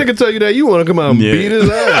 shit. If nigga tell you that, you want to come out and beat his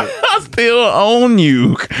ass. I still own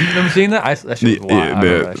you. You never seen that? That shit was wild.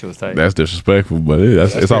 That shit was tight. That's disrespectful, but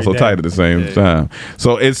it's also tight at the same time.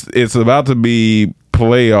 So it's about to be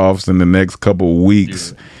playoffs in the next couple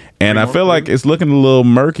weeks. And I feel like it's looking a little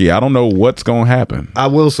murky. I don't know what's going to happen. I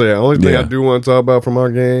will say, the only thing I do want to talk about from our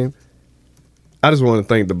game, I just want to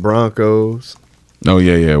thank the Broncos. Oh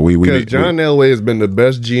yeah. Because John Elway has been the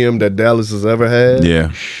best GM that Dallas has ever had.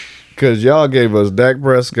 Yeah. Because y'all gave us Dak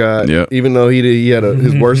Prescott, even though he had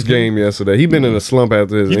his worst game yesterday. He been in a slump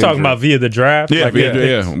after his. You talking about via the draft? Yeah,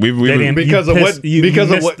 because of what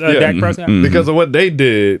Dak Prescott? Because of what they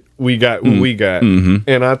did, we got what we got,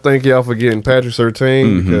 and I thank y'all for getting Patrick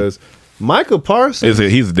Surtain because. Michael Parsons,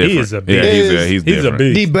 he's different. He's a beast. He's different.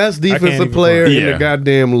 The best defensive player in the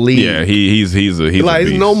goddamn league. Yeah, he's like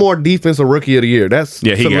he's no more defensive rookie of the year. That's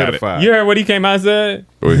he solidified. got it. You heard what he came out and said?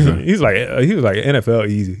 He was like NFL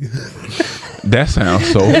easy. That sounds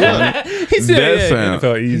so funny. He said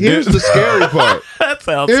NFL easy. Here's the scary part. That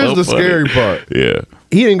sounds Here's so the funny. scary part. Yeah,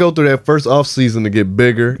 he didn't go through that first offseason to get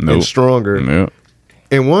bigger and stronger. Nope.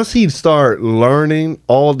 And once he start learning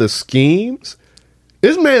all the schemes,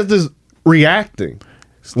 this man's just reacting.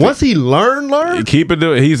 Once he learn, keep it.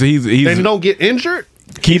 He's and don't get injured.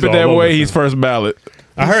 Keep it that way. He's first ballot.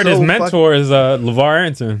 I heard his mentor is LeVar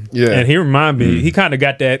Arrington. Yeah, and he reminded me. He kind of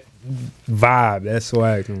got that vibe, that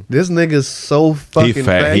swag. This nigga's so fucking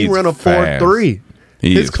fast. He ran a 4.3.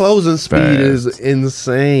 His closing speed is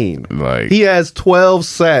insane. Like he has 12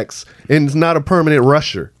 sacks and is not a permanent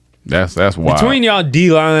rusher. That's wild. Between y'all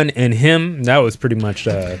D-line and him, that was pretty much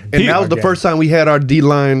and that was the first time we had our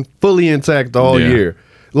D-line fully intact all year.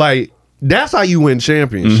 Like, that's how you win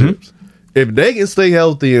championships. If they can stay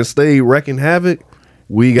healthy and stay wrecking havoc,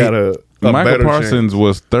 we got a Michael better Parsons chance.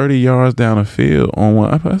 was 30 yards down the field on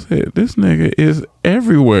one. I said, this nigga is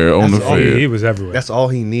everywhere on the field. He was everywhere. That's all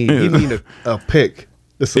he needs. He need a pick.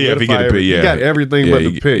 If he get a pick, he got everything but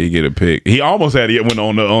the pick. He get a pick. He almost had it when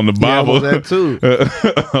on the Bible. He almost had two.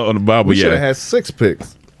 On the Bible, we should have had 6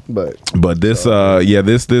 picks. But this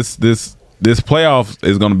this playoff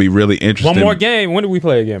is going to be really interesting. One more game. When do we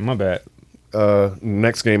play again? My bad.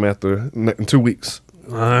 Next game in 2 weeks.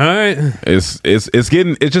 All right. It's just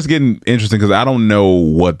getting interesting because I don't know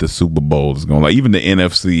what the Super Bowl is going like. Even the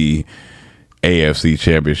NFC, AFC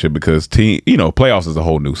championship because playoffs is a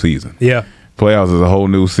whole new season. Yeah. Playoffs is a whole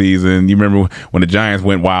new season. You remember when the Giants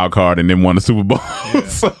went wild card and then won the Super Bowl?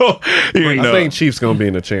 So I think Chiefs gonna be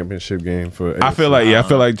in the championship game for. AFC. I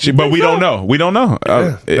feel like, but we don't know. We don't know.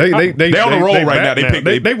 They on the roll right now.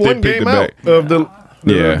 They one game out of the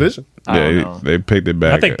division. Yeah, they picked it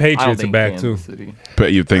back. I think Patriots are back too.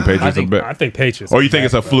 You think Patriots are back? I think Patriots. Or you think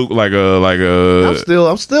it's a fluke, like a?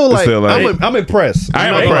 I'm impressed.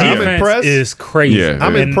 I'm impressed. Is crazy. Yeah,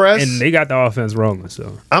 I'm impressed, and they got the offense rolling.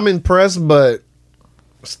 So I'm impressed, but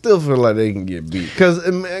still feel like they can get beat because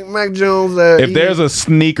Mac Jones. If there's a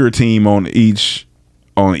sneaker team on each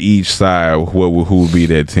side, who would be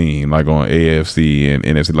that team? Like on AFC and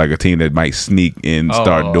NFC, like a team that might sneak and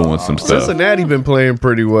start doing some stuff. Cincinnati been playing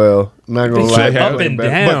pretty well. Not gonna lie, up and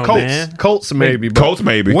down, but Colts maybe. Colts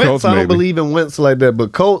maybe. Wentz, I don't believe in Wentz like that,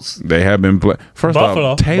 but Colts they have been playing. First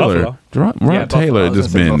Buffalo, off, Ron Taylor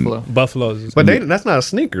just been Buffalo's, but that's not a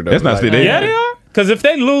sneaker though. That's not. Like, they are. Because if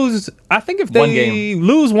they lose, I think if they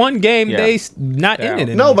lose one game, they not in it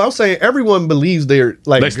anymore. No, but I'm saying everyone believes they're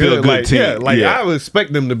like still a good team. I would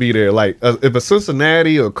expect them to be there. Like if a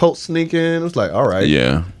Cincinnati or Colts sneak in, it's like all right,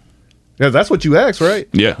 yeah, that's what you asked, right?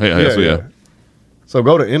 Yeah. So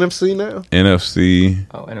go to NFC now. NFC.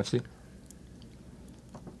 Oh, NFC.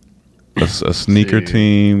 A sneaker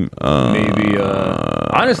team. Maybe.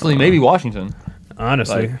 Honestly, maybe Washington.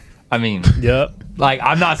 Honestly, I mean, yep. Like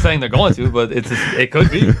I'm not saying they're going to, but it could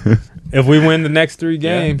be. If we win the next 3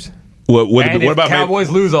 games. What about Cowboys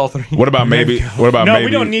lose all 3? What about maybe? No, we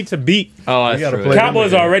don't need to beat. Oh, that's true.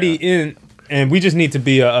 Cowboys already in, and we just need to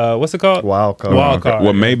be a what's it called? Wild card.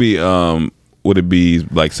 Well, maybe would it be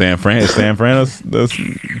like San Fran? Is San Fran a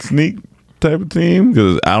sneak type of team?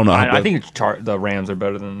 Because I don't know. I think the Rams are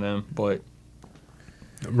better than them, but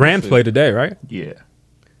Rams play today, right? Yeah,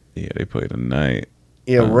 they play tonight.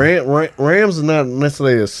 Yeah, Rams is not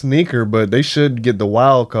necessarily a sneaker, but they should get the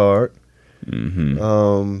wild card.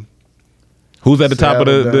 Mm-hmm. Who's at the top of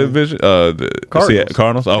the division?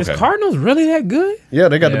 Cardinals. Okay. Is Cardinals really that good? Yeah,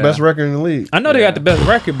 they got the best record in the league. I know they got the best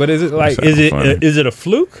record, but is it like is it a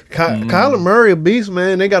fluke? Kyler Murray a beast,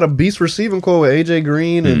 man. They got a beast receiving core with AJ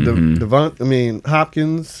Green and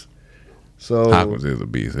Hopkins. So Hopkins is a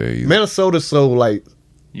beast. Minnesota's so like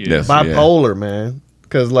bipolar, man.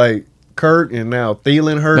 Because like Kirk and now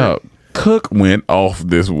Thielen hurt. No, Cook went off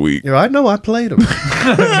this week. I know. I played him in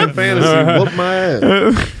fantasy. Whooped my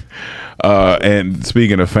ass. And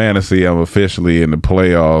speaking of fantasy, I'm officially in the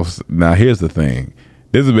playoffs. Now, here's the thing.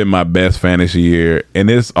 This has been my best fantasy year,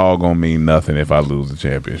 and it's all going to mean nothing if I lose the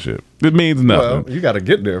championship. It means nothing. Well, you got to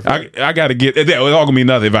get there. I got to get there. It's all going to mean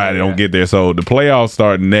nothing if I don't get there. So the playoffs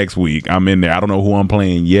start next week. I'm in there. I don't know who I'm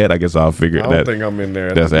playing yet. I guess I'll figure it out. I don't think I'm in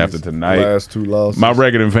there. That's after tonight. Last 2 losses. My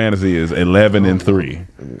record in fantasy is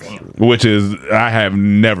 11-3, which is I have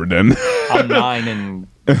never done. I'm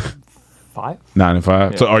 9-5. 9-5.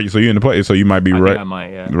 Yeah. So are you? So you're in the play. So you might be right. I might,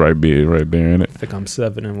 yeah. Right there in it. I think I'm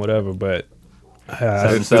 7 and whatever, but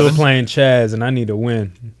I'm still playing Chaz, and I need to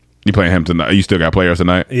win. You playing him tonight? You still got players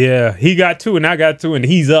tonight? Yeah, he got 2 and I got 2, and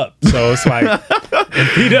he's up. So it's like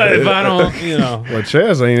if I don't, Well,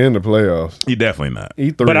 Chaz ain't in the playoffs. He definitely not.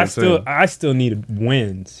 He 3 but and I still need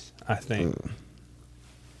wins. I think.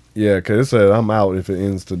 Yeah, because it said I'm out if it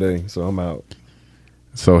ends today, so I'm out.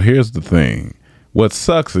 So here's the thing. What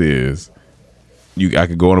sucks is I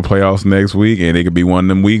could go in the playoffs next week, and it could be one of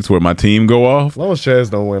them weeks where my team go off. As long as Chaz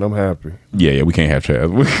don't win, I'm happy. Yeah, we can't have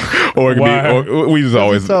Chaz. Or it could be, or we just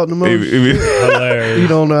always hilarious. You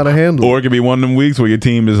don't know how to handle. Or it could be one of them weeks where your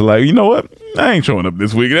team is like, you know what? I ain't showing up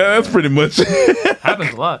this week. That's pretty much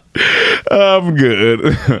happens a lot. I'm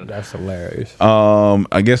good. That's hilarious.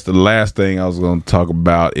 I guess the last thing I was going to talk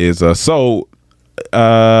about is we're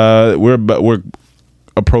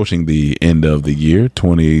approaching the end of the year.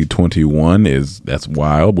 2021 that's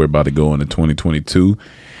wild. We're about to go into 2022,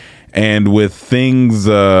 and with things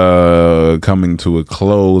coming to a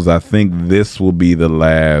close, I think this will be the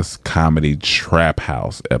last Comedy Trap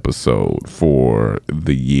House episode for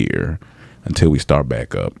the year until we start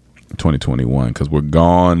back up 2021, because we're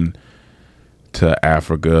gone to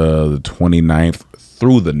Africa the 29th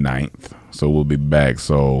through the 9th, so we'll be back.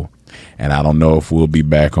 And I don't know if we'll be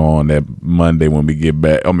back on that Monday when we get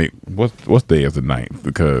back. I mean, what's day is the 9th?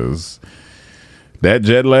 Because that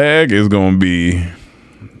jet lag is going to be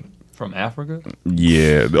from Africa.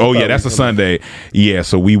 Yeah. Oh yeah, that's a Sunday. Yeah,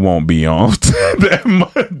 so we won't be on that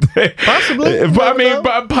Monday. Possibly. I mean,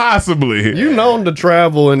 possibly. You known to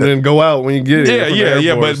travel and then go out when you get here.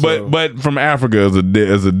 Yeah. But from Africa is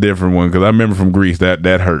a different one, because I remember from Greece that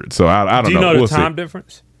hurt. So I don't know. Do you know the time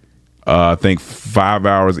difference? I think 5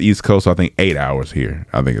 hours East Coast. So I think 8 hours here.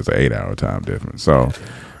 I think it's an 8 hour time difference. So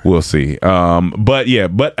We'll see.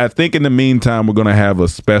 But I think in the meantime, we're gonna have a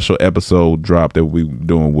special episode drop that we're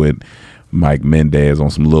doing with Mike Mendez on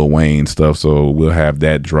some Lil Wayne stuff. So we'll have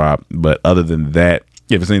that drop. But other than that,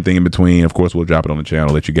 if it's anything in between, of course, we'll drop it on the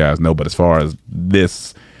channel, let you guys know. But as far as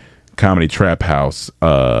this Comedy Trap House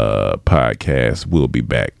podcast, we'll be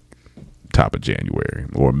back top of January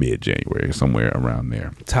or mid-January, somewhere around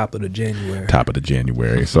there. Top of the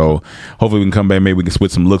January. So hopefully we can come back. Maybe we can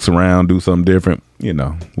switch some looks around, do something different. You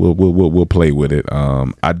know, we'll play with it. I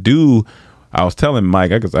was telling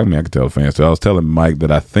Mike, I could tell the fans too. I was telling Mike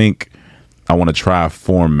that I think I want to try a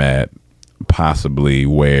format possibly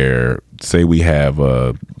where, say we have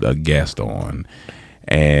a guest on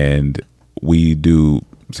and we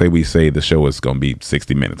say the show is going to be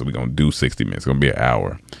 60 minutes. We're going to do 60 minutes. It's going to be an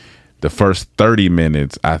hour. The first 30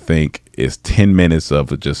 minutes, I think, is 10 minutes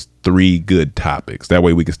of just 3 good topics. That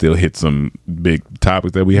way we can still hit some big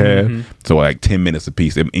topics that we have. Mm-hmm. So like 10 minutes a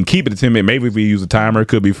piece. And keep it to 10 minutes. Maybe if we use a timer, it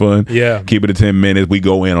could be fun. Yeah. Keep it to 10 minutes. We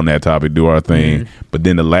go in on that topic, do our thing. Mm-hmm. But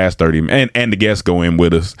then the last 30 minutes, and the guests go in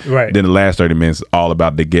with us. Right. Then the last 30 minutes, all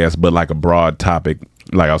about the guests, but like a broad topic.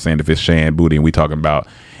 Like I was saying, if it's Shan Booty and we talking about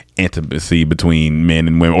intimacy between men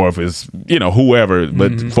and women, or if it's, whoever,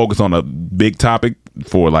 but focus on a big topic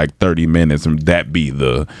for like 30 minutes, and that be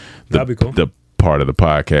the cool. the part of the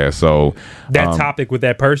podcast. So that topic with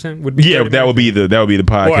that person would be that would be the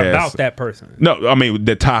podcast, or about that person. No, I mean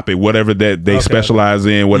the topic, whatever that they specialize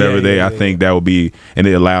in, whatever I think that would be, and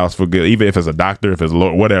it allows for good, even if it's a doctor, if it's a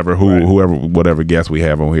lawyer, whatever, whatever guest we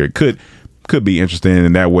have on here could be interesting,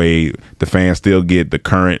 and that way the fans still get the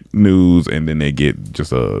current news, and then they get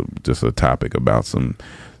just a topic about some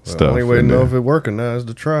stuff. The only way to know if it's working now is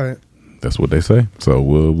to try it. That's what they say. So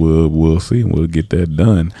we'll see. We'll get that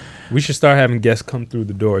done. We should start having guests come through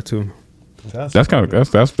the door too. That's funny. That's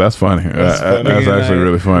funny. That's actually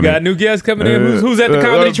really funny. We got new guests coming in. Who's at the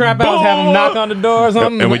Comedy Trap House? Have them knock on the door or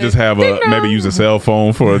something. And we just have maybe use a cell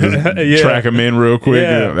phone for just track them in real quick.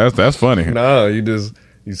 Yeah. That's funny. No,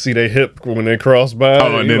 you see they hip when they cross by.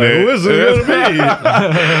 Oh, and then who is it going to be?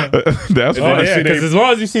 That's funny. Yeah, because as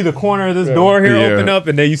long as you see the corner of this door here open up,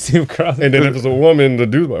 and then you see him cross. And then if it's a woman, the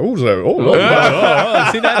dude's like, who's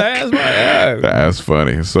that? See that ass? That's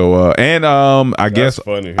funny. So, I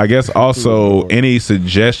guess also any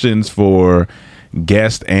suggestions for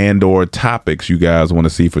guests and or topics you guys want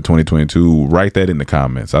to see for 2022, write that in the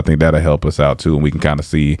comments. I think that'll help us out too, and we can kind of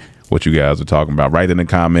see what you guys are talking about. Write in the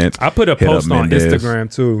comments. I put a post on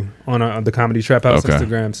Instagram too, on the Comedy Trap House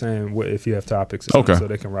Instagram, saying if you have topics or something, so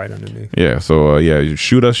they can write underneath. Yeah, so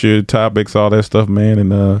shoot us your topics, all that stuff, man,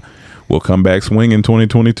 and we'll come back swinging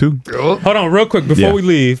 2022. Hold on real quick before we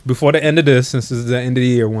leave, before the end of this, since this is the end of the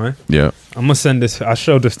year one. Yeah, I'm gonna send this. I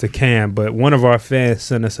showed this to Cam, but one of our fans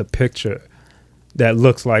sent us a picture that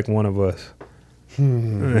looks like one of us.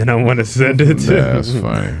 And I want to send it to That's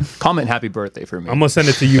funny. Comment happy birthday for me. I'm going to send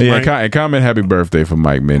it to you, Mike. And comment happy birthday for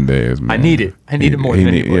Mike Mendez, man. I need it. I need it more than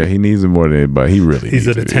anybody. Yeah, he needs it more than anybody. He really He's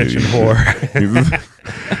an attention whore.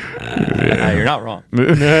 You're not wrong.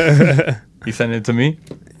 You sending it to me?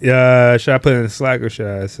 Yeah, should I put it in Slack or should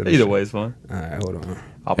I send it? Either way is fine. All right, hold on.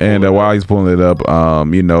 And while he's pulling it up,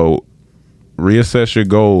 reassess your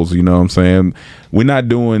goals. You know what I'm saying? We're not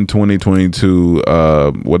doing 2022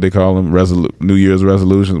 what they call them, New Year's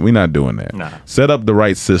resolutions. We're not doing that. Nah. Set up the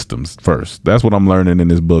right systems first. That's what I'm learning in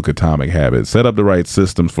this book, Atomic Habits. Set up the right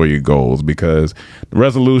systems for your goals, because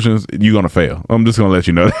resolutions, you're gonna fail. I'm just gonna let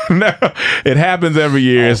you know. It happens every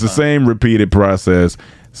year. It's the same repeated process.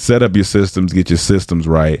 Set up your systems, get your systems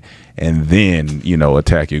right, and then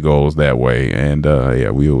attack your goals that way. And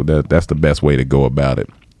that's the best way to go about it.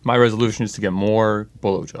 My resolution is to get more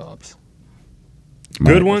blowjobs.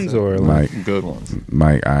 Good ones or good ones?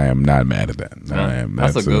 Mike, I am not mad at that.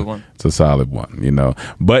 That's a good one. It's a solid one,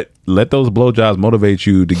 But let those blowjobs motivate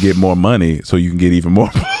you to get more money, so you can get even more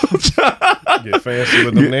blowjobs. Get fancy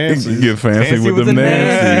with them Nancy's. Get fancy with them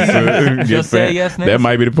Nancy's. Just say yes, Nancy. That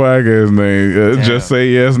might be the podcast name. Just say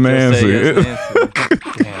yes, Nancy.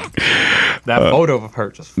 That photo of her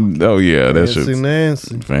just. Oh yeah, that's Fancy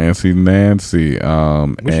Nancy. Fancy Nancy.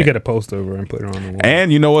 We should get a post over and put it on the wall.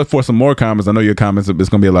 And you know what? For some more comments, I know your comments. It's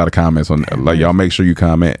gonna be a lot of comments on. Like y'all, make sure you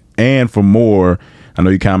comment. And for more, I know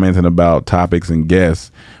you're commenting about topics and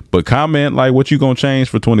guests, but comment like what you gonna change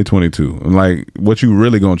for 2022, like what you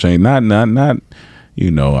really gonna change. Not.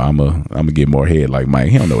 I'm gonna get more head like Mike.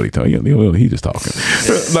 He don't know what he telling you. He just talking.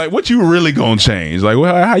 Like what you really gonna change? Like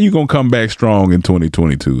how you gonna come back strong in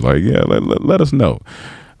 2022? Like let us know.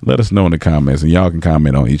 Let us know in the comments, and y'all can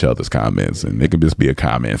comment on each other's comments, and it can just be a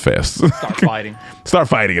comment fest. Start fighting. Start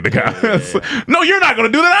fighting in the comments. Yeah. No, you're not gonna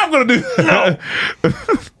do that. I'm gonna do that.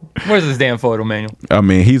 Where's this damn photo manual? I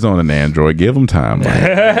mean, he's on an Android. Give him time,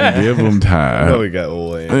 man. Give him time. I know he got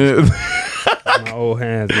old hands. My old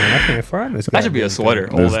hands, man. I can't find this. That should be a sweater.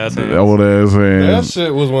 Old ass hands. Old ass hands. That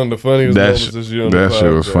shit was one of the funniest moments this year. That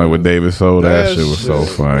shit was funny with David So. That shit was so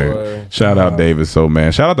funny. Boy. Shout out David So,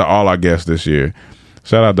 man. Shout out to all our guests this year.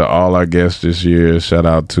 Shout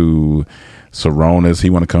out to Saronis. He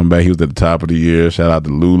want to come back. He was at the top of the year. Shout out to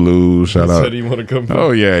Lulu. Said he want to come back.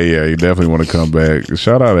 Oh yeah. He definitely want to come back.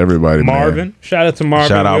 Shout out everybody. Marvin. Man. Shout out to Marvin.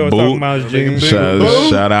 Shout out Boot.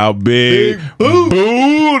 Shout out Big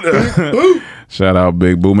Boot. Shout out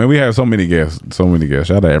Big Boo. Man, we have so many guests.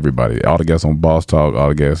 Shout out to everybody. All the guests on Boss Talk. All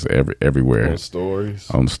the guests everywhere. On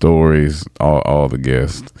stories. All the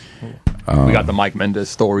guests. We got the Mike Mendez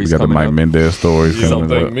stories. I ain't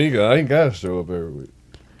got to show up every week.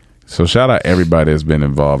 So shout out everybody that's been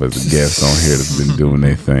involved as a guest on here that's been doing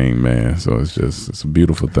their thing, man. So it's a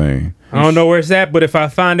beautiful thing. I don't know where it's at, but if I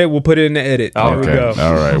find it, we'll put it in the edit. There we go.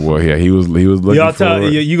 All right. Well, yeah, he was looking for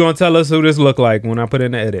it. You gonna tell us who this look like when I put it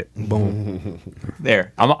in the edit? Boom.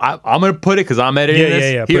 There. I'm gonna put it because I'm editing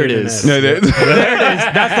this. Yeah. Here it is. There it is.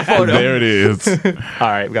 That's the photo. There it is. All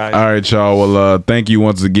right, guys. All right, y'all. Well, thank you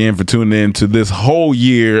once again for tuning in to this whole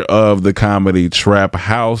year of the Comedy Trap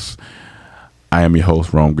House. I am your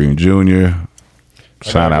host, Rome Green Jr.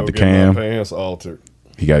 Shout out to Cam. Pants altered.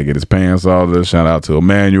 He got to get his pants altered. Shout out to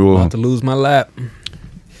Emmanuel. About to lose my lap.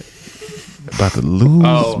 Lap.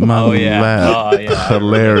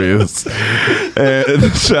 Hilarious.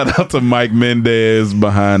 And shout out to Mike Mendez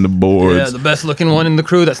behind the boards. Yeah, the best looking one in the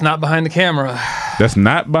crew that's not behind the camera. That's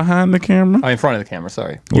not behind the camera? In front of the camera,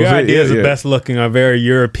 sorry. Your ideas of best looking are very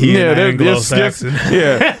European, Anglo-Saxon.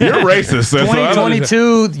 Yeah, you're racist.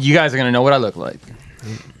 2022, you guys are going to know what I look like.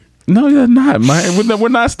 No, you're not, man. We're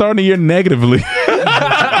not starting the year negatively. All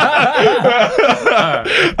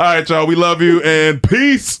right, y'all. We love you and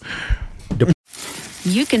peace.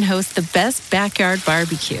 You can host the best backyard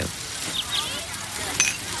barbecue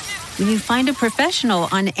when you find a professional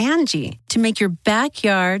on Angie to make your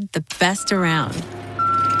backyard the best around.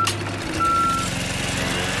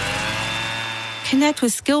 Connect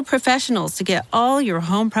with skilled professionals to get all your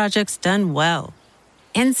home projects done well.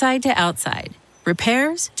 Inside to outside,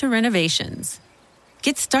 repairs to renovations.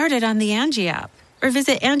 Get started on the Angie app or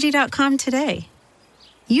visit Angie.com today.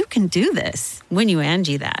 You can do this when you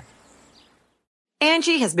Angie that.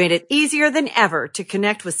 Angie has made it easier than ever to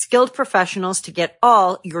connect with skilled professionals to get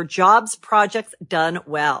all your jobs projects done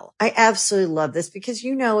well. I absolutely love this because,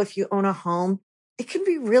 if you own a home, it can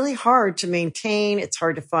be really hard to maintain. It's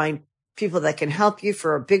hard to find people that can help you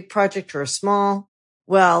for a big project or a small.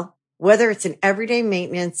 Well, whether it's in everyday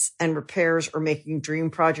maintenance and repairs or making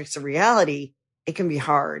dream projects a reality, it can be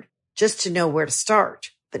hard just to know where to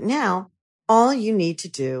start. But now all you need to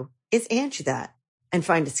do is Angie that and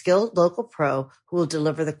find a skilled local pro who will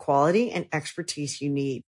deliver the quality and expertise you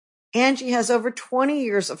need. Angie has over 20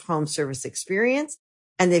 years of home service experience,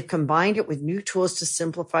 and they've combined it with new tools to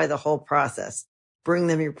simplify the whole process. Bring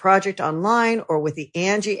them your project online or with the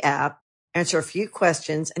Angie app, answer a few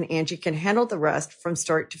questions, and Angie can handle the rest from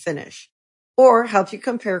start to finish. Or help you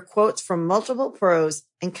compare quotes from multiple pros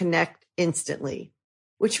and connect instantly,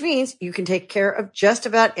 which means you can take care of just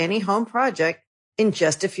about any home project in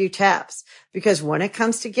just a few taps. Because when it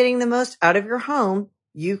comes to getting the most out of your home,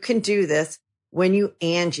 you can do this when you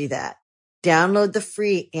Angie that. Download the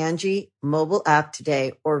free Angie mobile app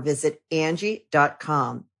today or visit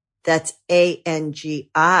Angie.com. That's ANGI.com.